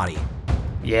his body.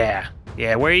 Yeah.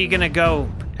 Where are you gonna go,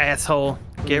 asshole?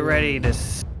 Get ready to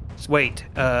wait.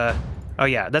 Oh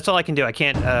yeah, that's all I can do. I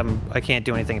can't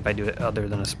do anything if I do it other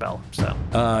than a spell. So.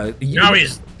 Now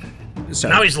he's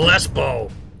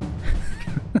Lesbo.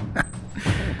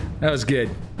 That was good.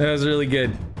 That was really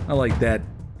good. I like that.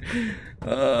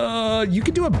 You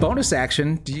can do a bonus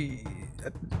action.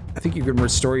 I think you can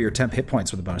restore your temp hit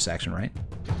points with a bonus action, right?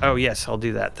 Oh, yes, I'll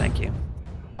do that. Thank you.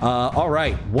 All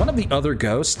right. One of the other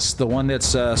ghosts, the one that's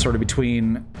sort of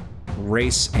between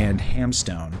Race and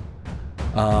Hamstone,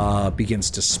 begins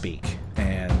to speak.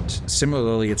 And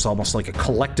similarly, it's almost like a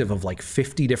collective of like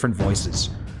 50 different voices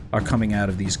are coming out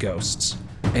of these ghosts.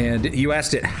 And you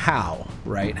asked it how,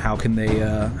 right? How can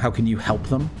you help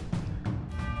them?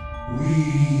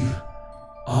 We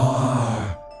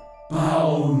are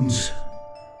bound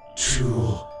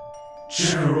to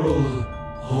Gerald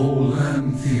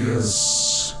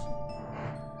Olanthius,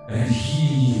 and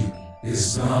he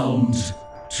is bound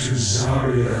to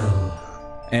Zariel.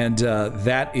 And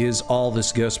that is all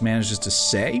this ghost manages to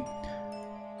say.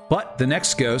 But the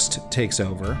next ghost takes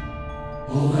over.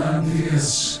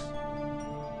 Olanthius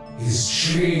is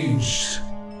changed,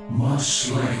 much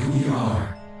like we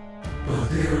are, but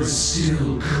there is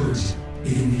still good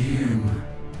in him.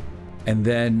 And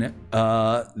then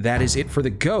that is it for the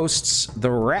ghosts.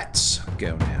 The rats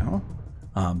go now.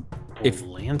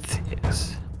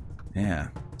 Olanthius. Yeah.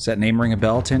 Does that name ring a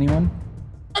bell to anyone?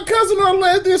 My cousin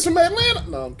Olanthius from Atlanta.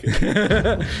 No, I'm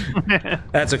kidding.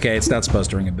 That's okay. It's not supposed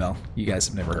to ring a bell. You guys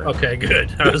have never heard. Okay,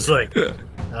 good. I was like,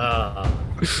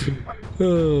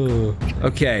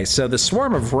 Okay, so the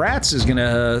swarm of rats is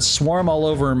gonna swarm all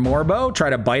over Morbo, try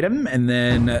to bite him, and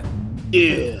then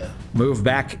move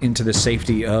back into the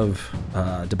safety of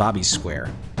Dababi's square.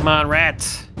 Come on,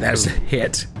 rats. That's a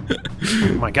hit.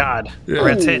 Oh my god.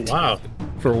 Rats hit. wow.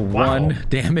 For 1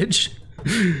 damage.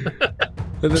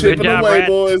 Chipping job, away, rat.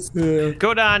 boys.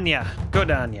 Go down ya. Go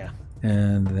down ya.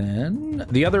 And then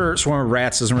the other swarm of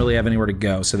rats doesn't really have anywhere to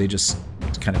go, so they just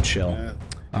kind of chill. Yeah.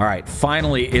 All right,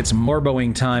 finally, it's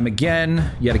Morboing time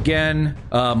yet again.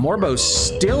 Morbo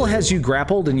still has you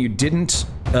grappled, and you didn't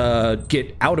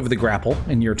get out of the grapple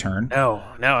in your turn. No,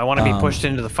 I want to be pushed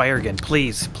into the fire again.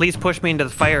 Please push me into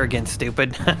the fire again,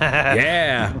 stupid.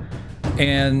 Yeah.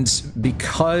 And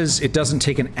because it doesn't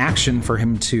take an action for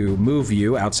him to move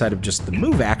you outside of just the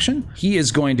move action, he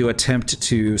is going to attempt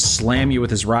to slam you with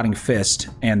his rotting fist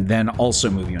and then also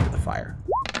move you into the fire.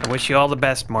 I wish you all the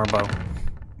best, Morbo.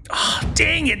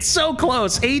 Dang it, so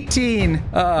close. 18.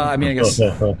 I mean, I guess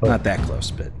not that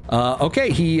close, but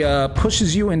okay, he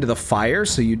pushes you into the fire,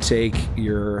 so you take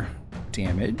your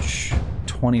damage.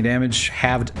 20 damage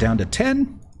halved down to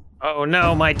 10. Oh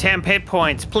no, my temp hit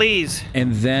points, please.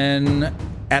 And then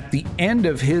at the end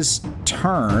of his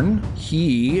turn,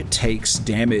 he takes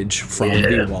damage from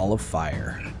the wall of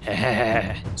fire.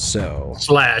 So /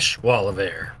 wall of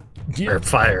air. Or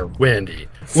fire, windy.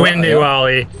 Windy,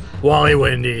 Wally. Wally,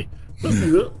 windy.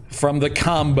 from the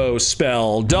combo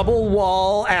spell, double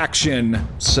wall action.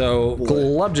 So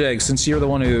Glubjag, since you're the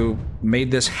one who made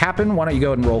this happen, why don't you go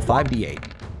ahead and roll 5d8.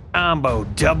 Combo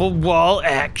double wall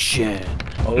action.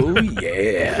 Oh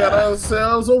yeah. Got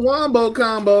ourselves a wombo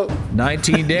combo.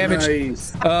 19 damage.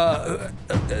 Nice.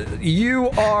 You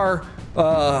are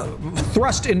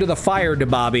thrust into the fire,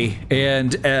 Dababi,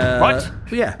 and What?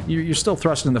 Yeah, you're still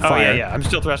thrust in the Oh fire. yeah, I'm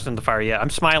still thrust in the fire. Yeah, I'm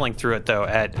smiling through it though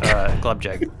at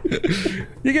Glubjag.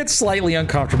 You get slightly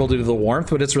uncomfortable due to the warmth,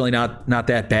 but it's really not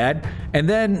that bad. And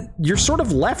then you're sort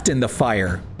of left in the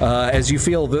fire as you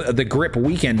feel the grip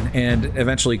weaken and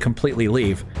eventually completely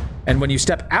leave. And when you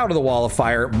step out of the wall of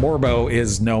fire, Morbo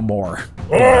is no more.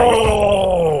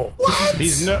 Oh!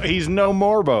 He's no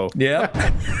Morbo. Yeah.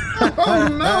 Oh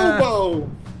no,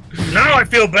 Bo. Now I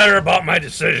feel better about my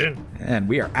decision. And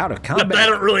we are out of But I combat.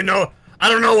 don't really know. I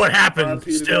don't know what happened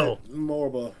Repeated still. it.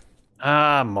 Morbo.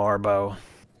 Ah, Morbo.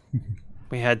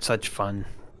 We had such fun.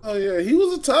 Oh yeah, he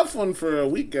was a tough one for a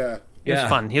weak guy. He was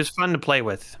fun. He was fun to play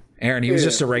with. Aaron, he was Yeah,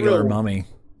 just a regular real. mummy.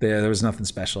 There was nothing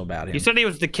special about him. You said he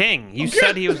was the king. You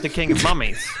said he was the king of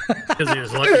mummies. Because he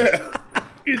was lucky.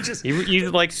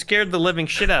 You like scared the living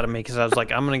shit out of me because I was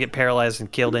like, I'm gonna get paralyzed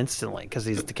and killed instantly because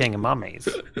he's the king of mummies.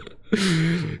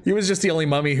 He was just the only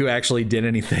mummy who actually did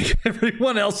anything.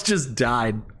 Everyone else just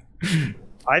died.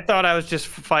 I thought I was just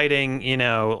fighting,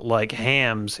 like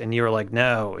hams, and you were like,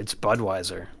 no, it's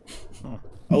Budweiser.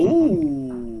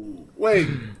 Oh, wait.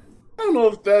 I don't know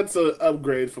if that's an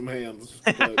upgrade from Hams.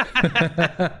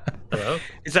 But Hello?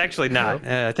 It's actually not.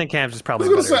 I think hams is I probably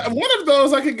was gonna better. say, one of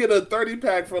those I could get a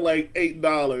 30-pack for like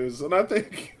 $8, and I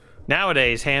think,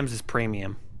 Nowadays, hams is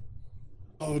premium.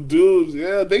 oh, dude,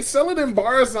 yeah, they sell it in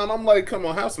bars, and I'm like, come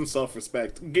on, have some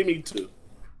self-respect. Give me 2.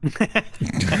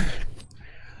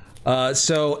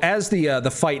 So as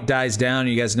the fight dies down,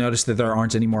 you guys notice that there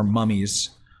aren't any more mummies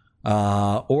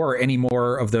or any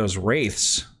more of those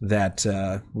wraiths that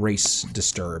Race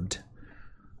disturbed.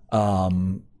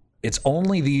 it's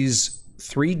only these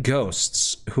 3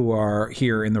 ghosts who are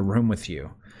here in the room with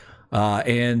you.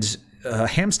 And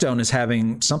Hamstone is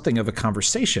having something of a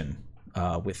conversation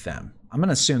with them. I'm going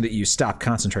to assume that you stop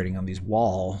concentrating on these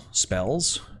wall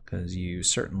spells, because you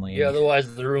certainly... Yeah,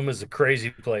 otherwise the room is a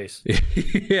crazy place.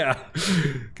 Yeah.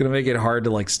 Gonna make it hard to,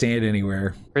 like, stand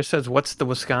anywhere. Chris says, what's the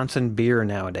Wisconsin beer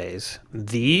nowadays?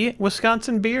 The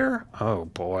Wisconsin beer? Oh,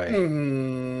 boy.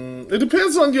 It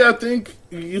depends on you, I think,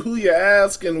 who you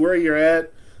ask and where you're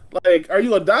at. Like, are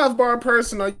you a dive bar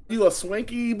person? Are you a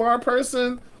swanky bar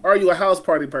person? Or are you a house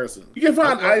party person? You can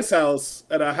find Ice House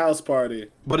at a house party.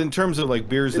 But in terms of like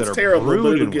beers that are terrible,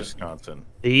 brewed in but Wisconsin.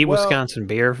 The Wisconsin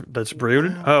beer that's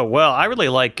brewed? Oh, well, I really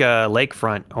like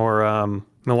Lakefront or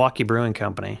Milwaukee Brewing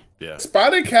Company. Yeah.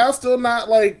 Spotted Cow still not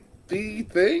like the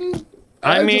thing?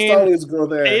 I mean, just always go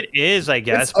there. It is, I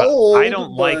guess, It's but old, I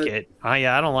don't but- like it. I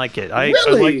don't like it. I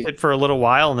Really? liked it for a little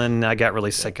while, and then I got really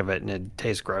sick of it, and it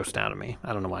tastes gross now to me.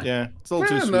 I don't know why. Yeah, it's a little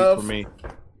Fair too enough. sweet for me.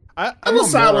 I'm Apple a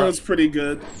Cider more- is pretty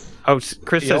good. Oh,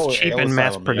 Chris says Ale cheap Asylum, and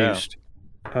mass-produced.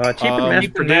 Cheap and Cheap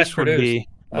and mass-produced would be...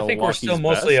 I think we're Milwaukee's still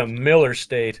mostly best. a Miller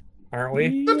state, aren't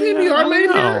we? The PBR made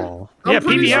here. Oh. I'm Yeah,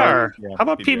 pretty PBR. sure. Yeah, How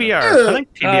about PBR. PBR? I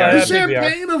think PBR. The yeah,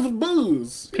 champagne of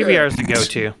booze. PBR is the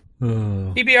go-to.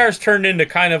 PBR's turned into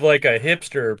kind of like a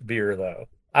hipster beer, though.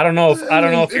 I don't know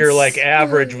if you're like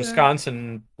average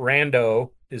Wisconsin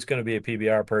rando is going to be a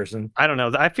PBR person. I don't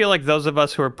know. I feel like those of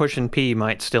us who are pushing P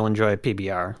might still enjoy a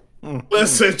PBR.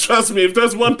 Listen, trust me, if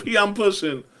there's one P I'm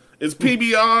pushing, it's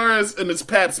PBRs and it's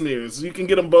Pap Smears. You can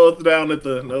get them both down at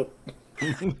the... Nope.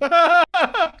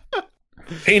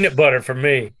 Peanut butter for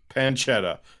me.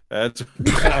 Pancetta. That's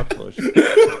what push.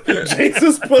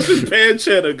 Jesus pushing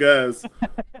pancetta, guys.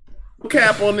 No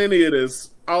cap on any of this.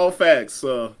 All facts,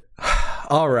 so...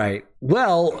 All right.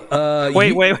 Well,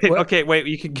 Wait. what? Okay, wait.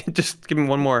 You can just give me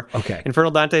one more. Okay.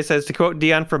 Infernal Dante says, to quote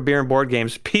Dion from Beer and Board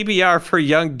Games, PBR for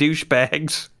young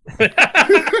douchebags.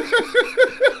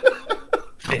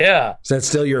 Yeah. Is that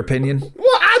still your opinion?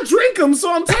 Well, I drink them,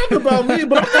 so I'm talking about me,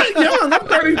 but I'm not young. I'm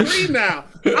 33 now.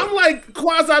 I'm like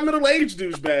quasi-middle-aged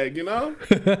douchebag, you know?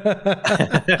 I'm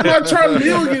at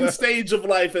Charmeleon stage of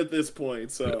life at this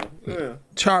point, so, yeah.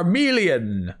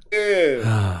 Charmeleon.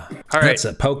 Yeah. All right. That's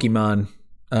a Pokemon,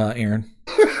 Aaron.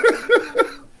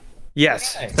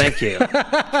 Yes. Thank you.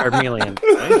 Charmeleon.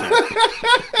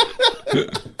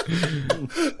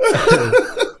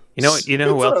 You know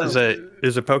who else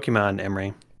is a Pokemon,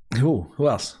 Emery? Who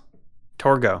else?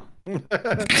 Torgo.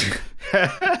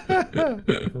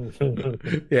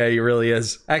 Yeah, he really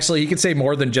is. Actually, he could say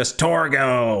more than just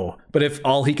Torgo. But if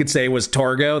all he could say was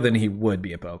Torgo, then he would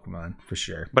be a Pokemon for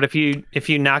sure. But if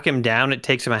you knock him down, it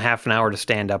takes him a half an hour to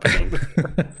stand up again.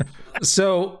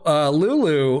 So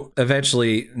Lulu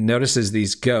eventually notices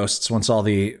these ghosts once all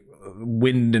the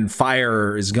wind and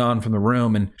fire is gone from the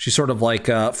room, and she sort of like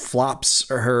flops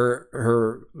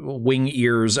her wing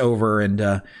ears over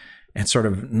and sort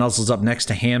of nuzzles up next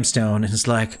to Hamstone and is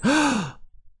like, I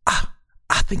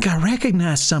think I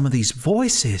recognize some of these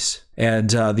voices. And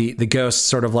the ghosts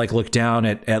sort of like look down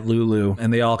at Lulu,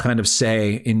 and they all kind of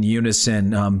say in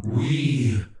unison,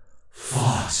 We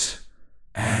fought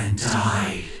and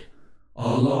died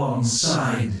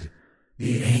alongside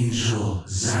the angel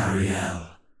Zariel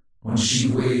when she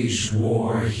waged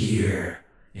war here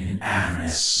in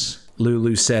Avernus.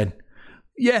 Lulu said,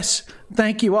 yes,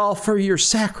 thank you all for your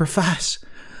sacrifice.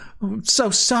 I'm so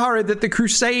sorry that the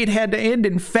crusade had to end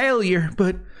in failure,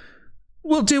 but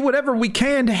we'll do whatever we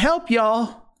can to help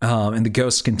y'all. And the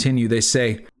ghosts continue. They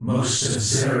say, Most of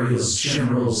Zariel's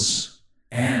generals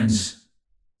and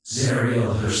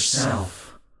Zariel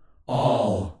herself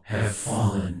all have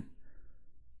fallen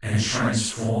and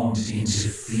transformed into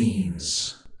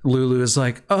fiends. Lulu is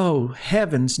like, oh,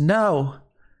 heavens, no.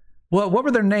 What were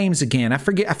their names again? I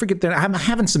forget their. I'm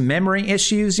having some memory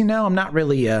issues, you know. I'm not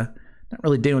really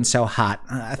doing so hot.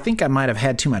 I think I might have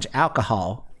had too much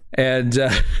alcohol. And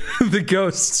the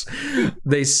ghosts,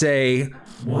 they say,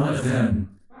 One of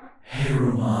them,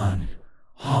 Heruman,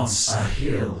 haunts a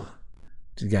hill.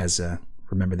 do you guys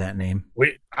remember that name?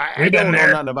 I don't know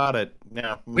nothing about it.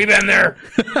 Yeah. We've been there.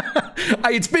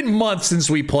 It's been months since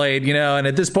we played, you know, and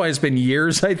at this point it's been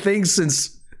years, I think,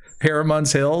 since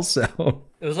Harriman's Hill, so...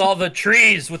 It was all the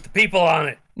trees with the people on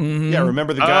it. Mm-hmm. Yeah,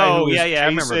 remember the guy who was I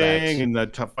remember that. chasing in the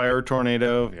fire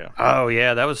tornado? Yeah. Oh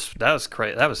yeah, that was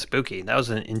crazy. That was spooky. That was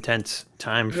an intense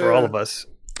time for all of us.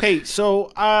 Hey,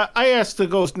 so I asked the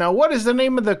ghost, now what is the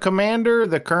name of the commander,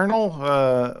 the colonel?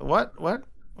 What?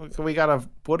 We gotta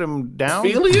put him down?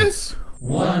 Felius?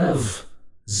 One of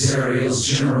Zariel's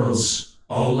generals,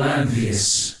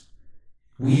 Olanthius.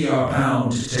 We are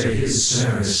bound to his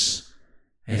service,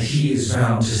 and he is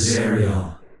bound to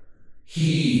Zariel.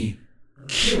 He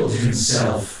killed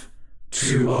himself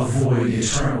to avoid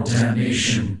eternal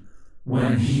damnation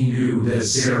when he knew that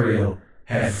Zariel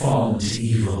had fallen to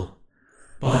evil.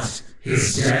 But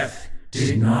his death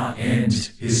did not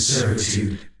end his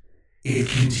servitude. It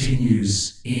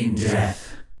continues in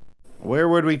death. Where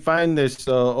would we find this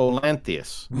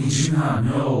Olanthius? We do not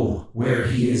know where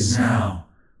he is now,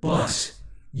 but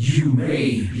you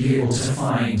may be able to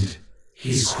find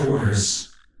his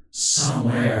quarters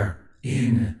somewhere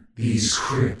in these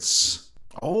crypts.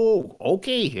 Oh,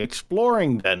 okay.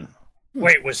 Exploring then.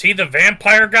 Wait, was he the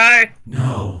vampire guy?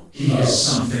 No, he is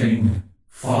something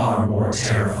far more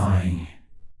terrifying.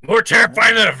 More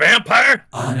terrifying than a vampire?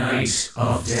 A night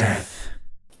of death.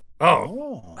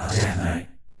 Oh. A death night.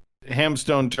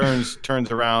 Hamstone turns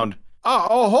around.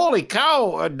 Oh, holy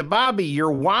cow, Bobby,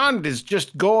 your wand is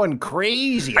just going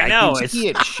crazy. I know, can see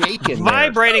it shaking.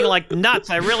 Vibrating like nuts.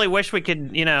 I really wish we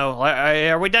could,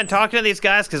 are we done talking to these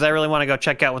guys? Because I really want to go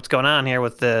check out what's going on here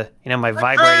with the, my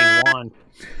vibrating wand.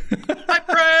 Hype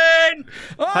train!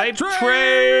 Hype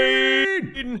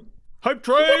train! Hype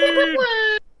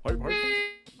train!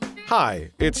 Hi,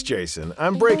 it's Jason.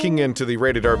 I'm breaking into the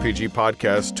Rated RPG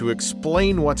podcast to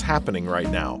explain what's happening right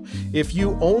now. If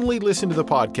you only listen to the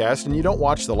podcast and you don't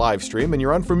watch the live stream and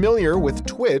you're unfamiliar with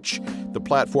Twitch, the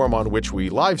platform on which we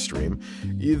live stream,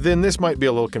 then this might be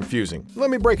a little confusing. Let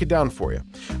me break it down for you.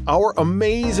 Our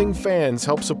amazing fans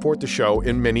help support the show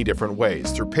in many different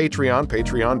ways through Patreon,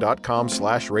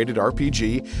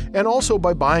 patreon.com/ratedrpg, and also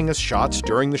by buying us shots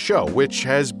during the show, which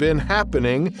has been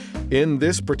happening in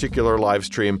this particular live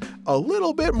stream a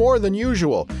little bit more than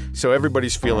usual, so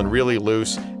everybody's feeling really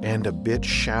loose and a bit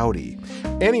shouty.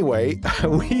 Anyway,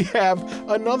 we have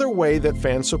another way that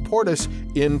fans support us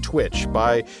in Twitch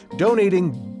by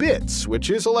donating bits, which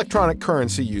is electronic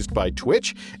currency used by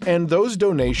Twitch, and those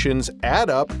donations add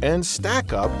up and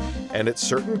stack up, and at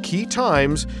certain key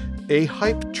times, a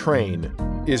hype train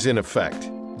is in effect.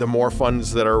 The more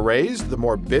funds that are raised, the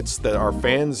more bits that our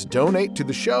fans donate to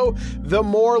the show, the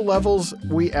more levels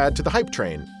we add to the hype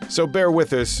train. So bear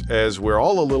with us as we're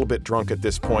all a little bit drunk at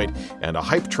this point, and a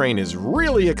hype train is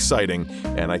really exciting,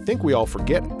 and I think we all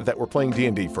forget that we're playing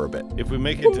D&D for a bit. If we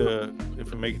make it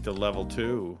to level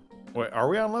 2, wait, are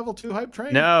we on level 2 hype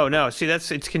train? No. See,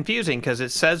 it's confusing because it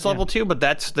says level 2, but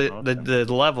that's the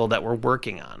level that we're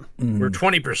working on. We're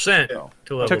 20% to level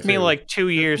 2. It took me like 2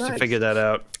 years to figure that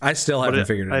out. I still haven't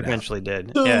figured it out. I eventually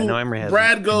did. Dude, Yeah, no, Emery has.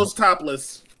 Brad goes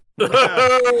topless.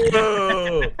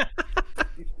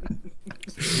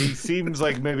 He seems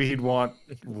like maybe he'd wants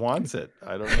it.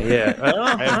 I don't know.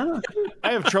 Yeah.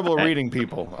 I have trouble reading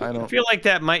people. I feel like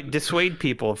that might dissuade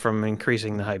people from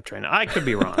increasing the hype train. I could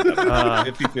be wrong.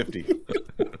 50-50.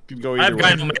 Could go either I've way.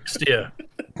 gynomastia.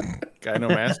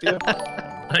 Gynomastia?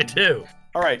 I do.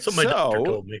 All right, So my doctor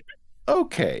told me.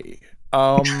 Okay.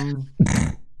 HIPAA.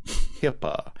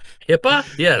 HIPAA?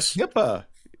 Yes. HIPAA.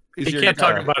 He can't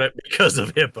talk about it because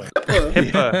of HIPAA.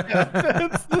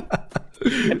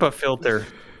 HIPAA filter.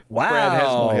 Wow. Brad has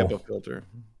no HIPAA filter.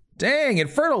 Dang,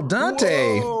 Infernal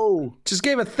Dante Whoa. just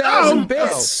gave 1,000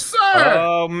 bits. Sir!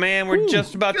 Oh man, we're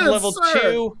just about to Yes, level sir.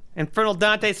 2. Infernal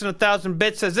Dante sent 1,000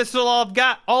 bits. Says this is all I've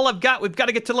got. We've got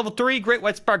to get to level 3. Great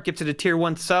White Spark gets it a tier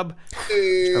 1 sub.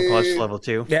 So close to level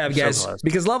 2. Yeah, So guys, close.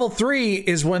 because level 3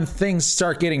 is when things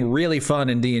start getting really fun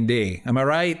in D&D. Am I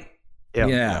right?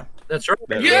 Yeah. That's right.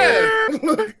 Yeah.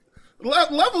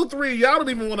 Level 3, y'all don't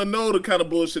even want to know the kind of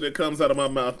bullshit that comes out of my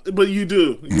mouth, but you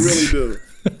do. You really do.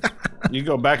 You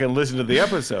go back and lison to the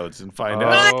episodes and find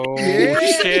out. Oh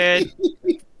shit.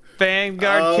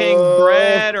 Vanguard King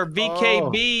Brad or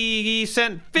VKB he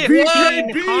sent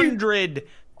 1,500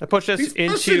 to push us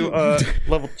into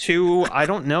level 2. I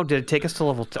don't know. Did it take us to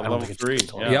level 2? Level 3.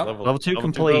 Yep. Level 2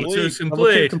 complete. Level 2 Level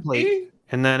 2 complete.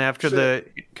 And then after the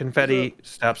confetti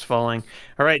stops falling.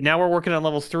 All right, now we're working on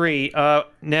level 3.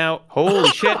 Now, holy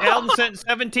shit, Alden sent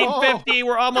 1,750.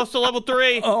 We're almost to level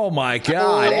 3. Oh my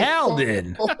God,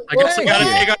 Alden. I guess I gotta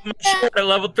take off my shirt at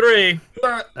level 3.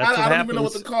 I don't even know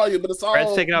what to call you, but it's all.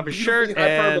 Brad's taking off his shirt,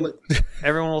 and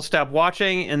everyone will stop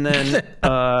watching, and then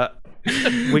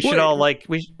we should all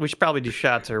we should probably do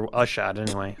shots or a shot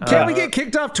anyway. Can we get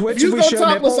kicked off Twitch You if we go show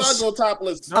topless, nipples? I go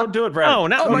topless. Don't do it, Brad. No,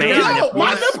 not Oh my man. God. No,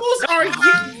 my nipples are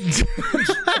huge.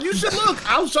 You should look.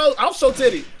 I'll show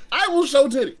titty. I will show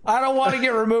titty. I don't want to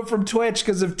get removed from Twitch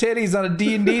because of titties on a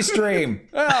D&D stream.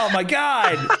 Oh my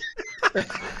God.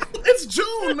 It's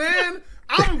June, man.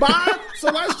 I'm bi,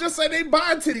 so let's just say they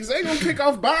bi titties. They ain't gonna kick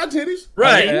off bi titties.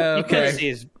 Right. Yeah, You okay. can't see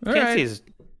his. All Can't right. see his.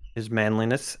 his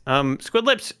manliness.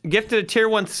 Squidlips gifted a tier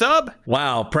 1 sub.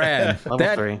 Wow, Brad.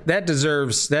 Level 3. That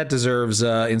deserves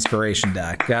inspiration,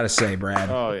 Doc. Gotta say, Brad.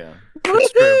 Oh yeah.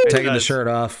 That's true. Taking the shirt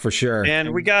off for sure.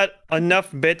 And we got enough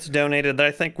bits donated that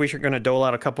I think we should going to dole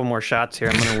out a couple more shots here.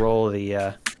 I'm going to roll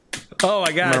the. Oh,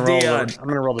 I got it, Dion. I'm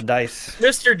going to roll the dice.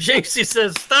 Mr. Jinxie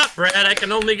says, "Stop, Brad. I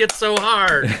can only get so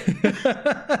hard."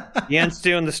 Jens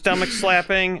doing the stomach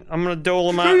slapping. I'm going to dole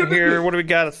them out here. What do we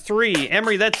got? A 3.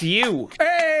 Emery, that's you.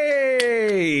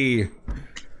 Hey!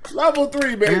 Level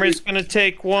 3, baby. Emery's going to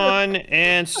take 1.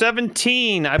 And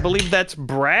 17. I believe that's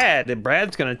Brad.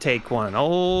 Brad's going to take 1.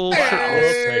 Oh, Take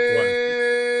one.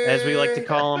 as we like to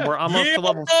call him. We're almost to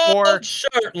level Yeah, 4.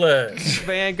 Shirtless.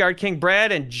 Vanguard King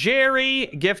Brad and Jerry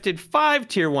gifted 5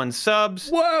 tier 1 subs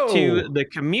Whoa. to the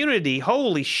community.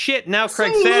 Holy shit. Now Craig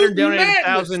Absolutely Saturn donated madness.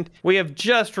 1,000. We have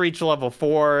just reached level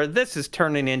 4. This is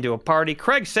turning into a party.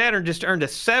 Craig Saturn just earned a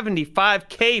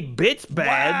 75k bits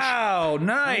badge. Wow,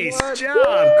 nice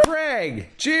job, Craig.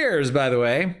 Cheers, by the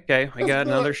way. Okay, we got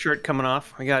another shirt coming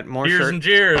off. We got more Cheers shirts. and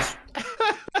jeers.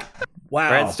 Wow.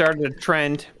 Brad started a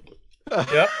trend.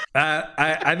 Yep.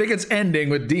 I think it's ending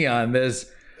with Dion.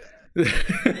 There's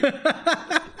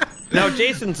No,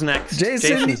 Jason's next. Jason,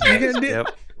 Jason's you next. gonna do- Yep.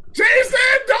 Jason,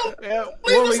 don't Yeah,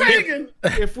 leave us hanging.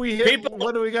 if we hit,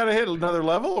 what do we got to hit? Another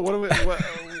level? Or what do we?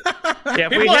 Yeah,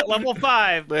 if we hit level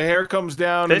 5, The hair comes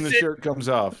down and This the is- shirt comes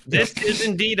off. this is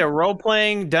indeed a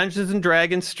role-playing Dungeons &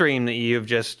 Dragons stream that you've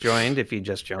just joined, if you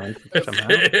just joined somehow.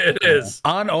 It is.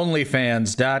 on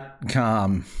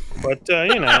OnlyFans.com. But,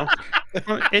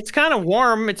 it's kind of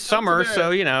warm. It's summer,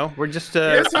 so, we're just...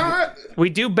 It's hot. we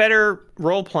do better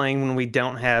role-playing when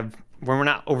we're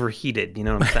not overheated, you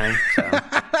know what I'm saying? So,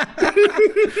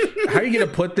 How are you going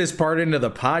to put this part into the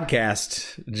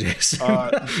podcast, Jason?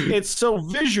 It's so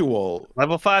visual.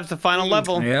 level 5's the final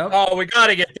level. Yep. Oh, we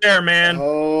gotta get there, man.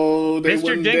 Oh, they Mr.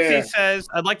 wouldn't Jinxie dare. says,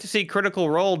 I'd like to see Critical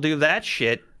Role do that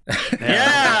shit.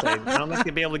 Yeah. I don't think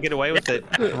they'd be able to get away with it.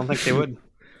 I don't think they would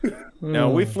No,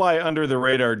 we fly under the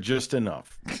radar just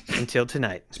enough. until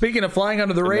tonight. Speaking of flying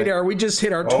under the radar, we just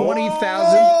hit our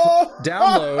 20,000th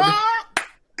download.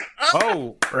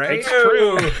 Oh, Right? it's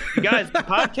true. You guys, the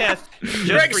podcast just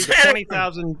Greg reached said it.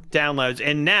 20,000 downloads,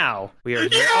 and now we are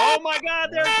here. Oh my God,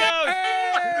 there it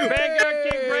goes! Vanguard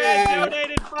King Brad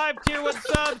donated 5 tier 1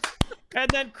 subs, and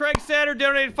then Craig Satter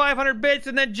donated 500 bits,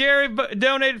 and then Jerry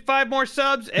donated 5 more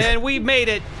subs, and we made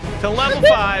it to level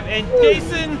 5, and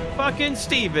Jason fucking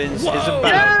Stevens is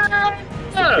about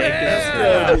to take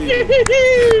us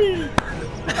through.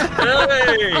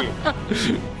 Hey.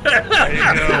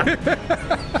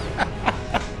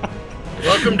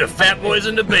 Welcome to Fat Boys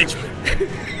in the Basement.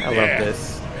 I love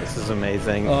this. This is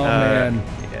amazing. Oh, man.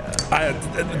 Yeah.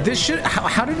 This should.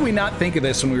 How did we not think of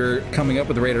this when we were coming up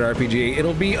with the Rated RPG?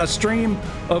 It'll be a stream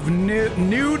of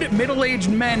nude middle-aged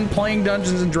men playing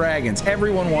Dungeons and Dragons.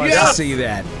 Everyone wants to see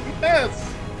that. Yes.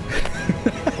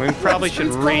 We probably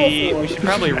should we should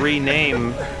probably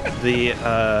rename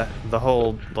the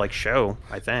whole show,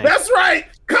 I think. That's right.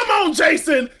 Come on,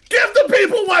 Jason. Give the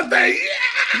people what they.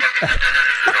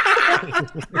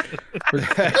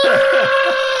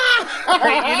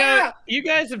 Hey, you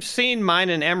guys have seen mine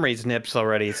and Emery's nips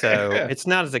already, so it's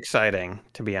not as exciting,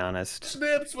 to be honest.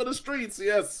 Snips for the streets.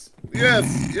 Yes.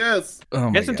 Yes. Yes. Oh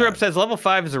my Guessing God. Thrup says level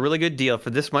 5 is a really good deal for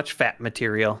this much fat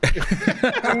material.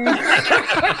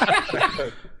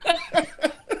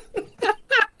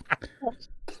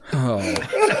 Oh.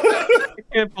 I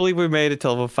can't believe we made it to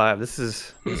level 5. This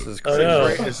is crazy.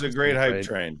 It's a great hype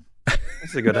train. This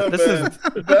is a good. Yeah, This man. is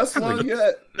The best one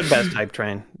yet. the best hype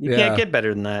train. You Yeah. can't get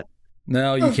better than that.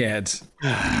 No, you can't.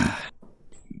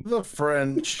 The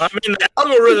French. I mean, the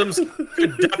algorithms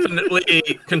could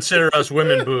definitely consider us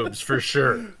women boobs for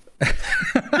sure.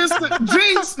 Mr.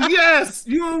 Jinx, yes.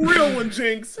 You're a real one,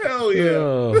 Jinx. Hell yeah.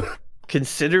 Oh.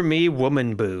 Consider me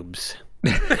woman boobs.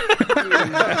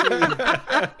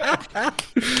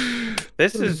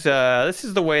 This is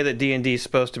the way that D&D is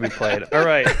supposed to be played. All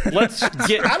right, let's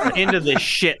get into this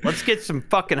shit. Let's get some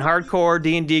fucking hardcore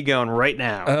D&D going right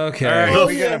now. Okay. Oh,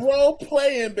 yeah. Role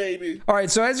playing, baby. All right,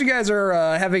 so as you guys are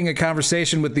having a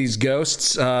conversation with these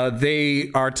ghosts,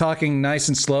 they are talking nice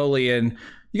and slowly, and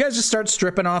you guys just start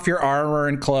stripping off your armor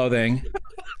and clothing.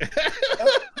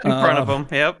 In front of them,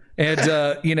 yep. And,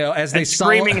 as they And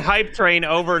screaming hype train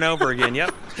over and over again,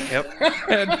 yep.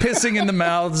 and pissing in the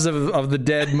mouths of the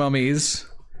dead mummies,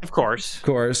 Of course. of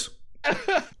course.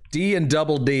 D and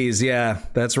double Ds, yeah,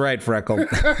 that's right, Freckle.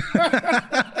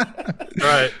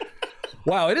 Right.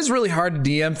 Wow, it is really hard to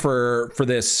DM for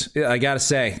this. I gotta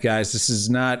say, guys, this is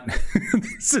not.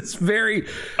 This is very.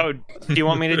 Oh, do you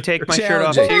want me to take my shirt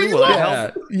off too? Will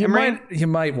that help? You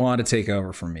might want to take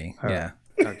over from me. Yeah.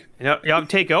 Okay. You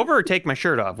take over or take my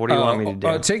shirt off? What do you want me to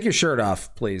do? Take your shirt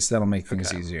off, please. That'll make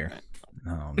things easier.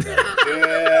 Oh, no.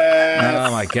 Yes.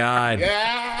 Oh my God.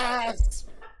 Yes.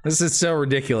 This is so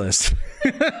ridiculous.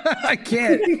 I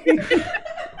can't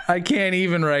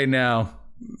even right now.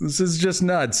 This is just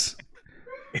nuts.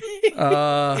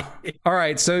 All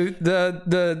right, so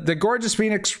the Gorgeous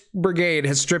Phoenix Brigade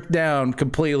has stripped down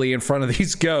completely in front of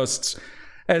these ghosts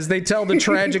as they tell the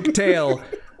tragic tale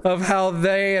of how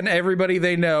they and everybody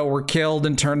they know were killed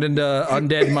and turned into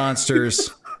undead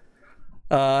monsters.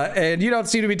 And you don't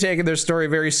seem to be taking their story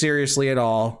very seriously at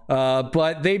all.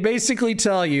 But they basically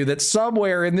tell you that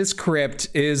somewhere in this crypt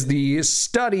is the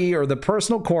study or the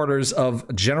personal quarters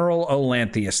of General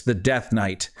Olanthius, the Death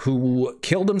Knight, who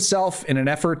killed himself in an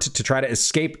effort to try to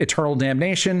escape eternal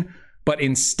damnation, but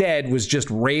instead was just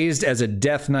raised as a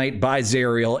Death Knight by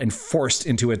Zariel and forced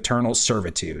into eternal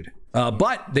servitude.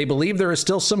 But they believe there is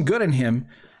still some good in him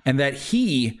and that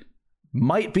he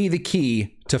might be the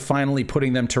key to finally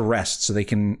putting them to rest so they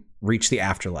can reach the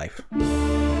afterlife.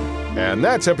 And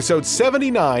that's episode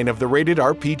 79 of the Rated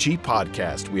RPG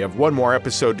podcast. We have one more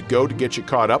episode to go to get you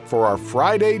caught up for our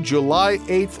Friday, July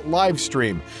 8th live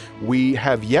stream. We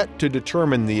have yet to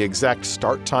determine the exact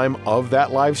start time of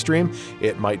that live stream.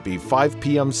 It might be 5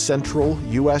 p.m. Central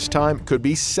U.S. time, could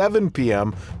be 7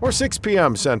 p.m. or 6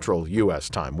 p.m. Central U.S.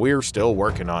 time. We're still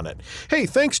working on it. Hey,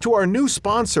 thanks to our new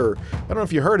sponsor, I don't know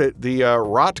if you heard it, the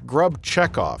Rot Grub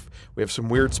Checkoff. We have some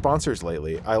weird sponsors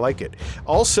lately. I like it.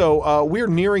 Also, we're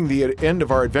nearing the end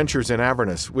of our adventures in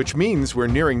Avernus, which means we're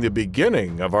nearing the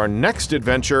beginning of our next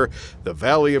adventure, the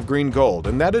Valley of Green Gold.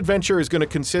 And that adventure is going to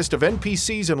consist of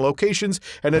NPCs and locations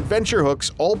and adventure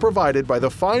hooks, all provided by the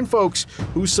fine folks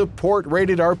who support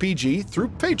Rated RPG through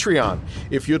Patreon.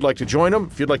 If you'd like to join them,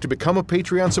 if you'd like to become a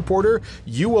Patreon supporter,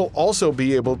 you will also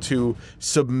be able to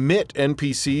submit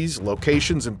NPCs,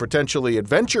 locations, and potentially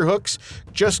adventure hooks.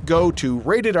 Just go to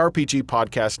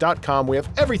ratedrpgpodcast.com. We have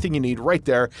everything you need right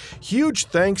there. Huge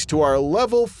thanks to our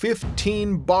level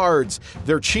 15 bards.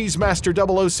 They're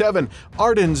Cheesemaster 007,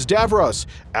 Ardens Davros,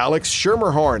 Alex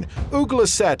Schermerhorn,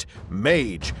 Uglaset,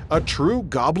 Mage, a true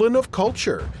goblin of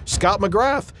culture, Scott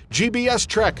McGrath, GBS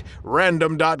Trek,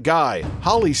 Random.Guy,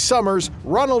 Holly Summers,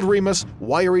 Ronald Remus,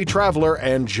 Wiry Traveler,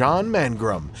 and John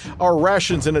Mangrum. Our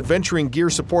rations and adventuring gear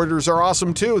supporters are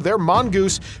awesome too. They're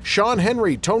Mongoose, Sean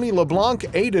Henry, Tony LeBlanc,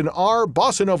 Aiden R.,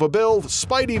 Bossa Nova Bill,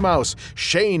 Spidey Mouse,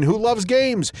 Shane Who Loves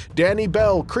Games, Danny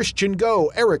Bell, Christian Go,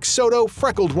 Eric Soto,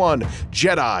 Freckled One,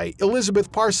 Jedi,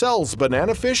 Elizabeth Parcells,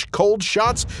 Banana Fish, Cold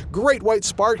Shots, Great White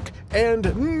Spark,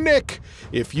 and Nick.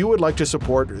 If you would like to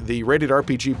support the Rated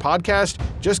RPG podcast,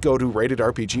 just go to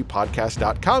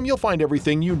ratedrpgpodcast.com. You'll find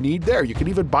everything you need there. You can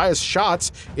even buy us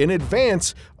shots in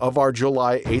advance of our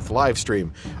July 8th live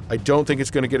stream. I don't think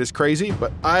it's going to get as crazy,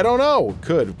 but I don't know.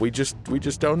 Could. We just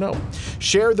don't know.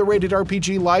 Share the Rated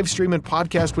RPG live stream and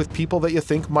podcast with people that you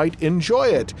think might enjoy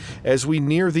it. As we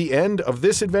near the end of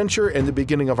this adventure and the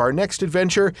beginning of our next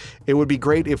adventure, it would be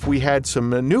great if we had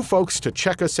some new folks to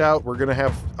check us out. We're going to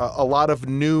have a lot of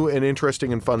new and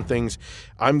interesting and fun things.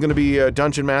 I'm going to be a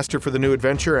dungeon master for the new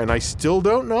adventure, and I still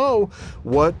don't know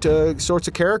what sorts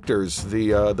of characters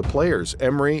the players,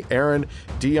 Emery, Aaron,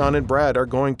 Dion, and Brad, are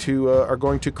going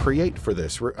to create for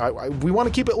this. We want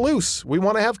to keep it loose. We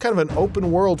want to have kind of an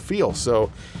open world feel.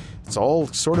 So it's all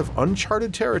sort of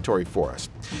uncharted territory for us.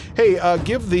 Hey,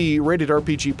 give the Rated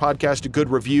RPG podcast a good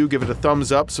review, give it a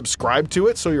thumbs up, subscribe to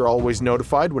it so you're always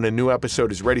notified when a new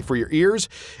episode is ready for your ears,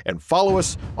 and follow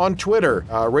us on Twitter.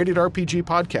 Rated RPG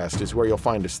Podcast is where you'll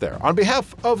find us there. On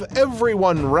behalf of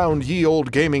everyone round ye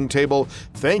old gaming table,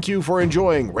 thank you for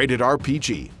enjoying Rated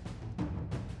RPG.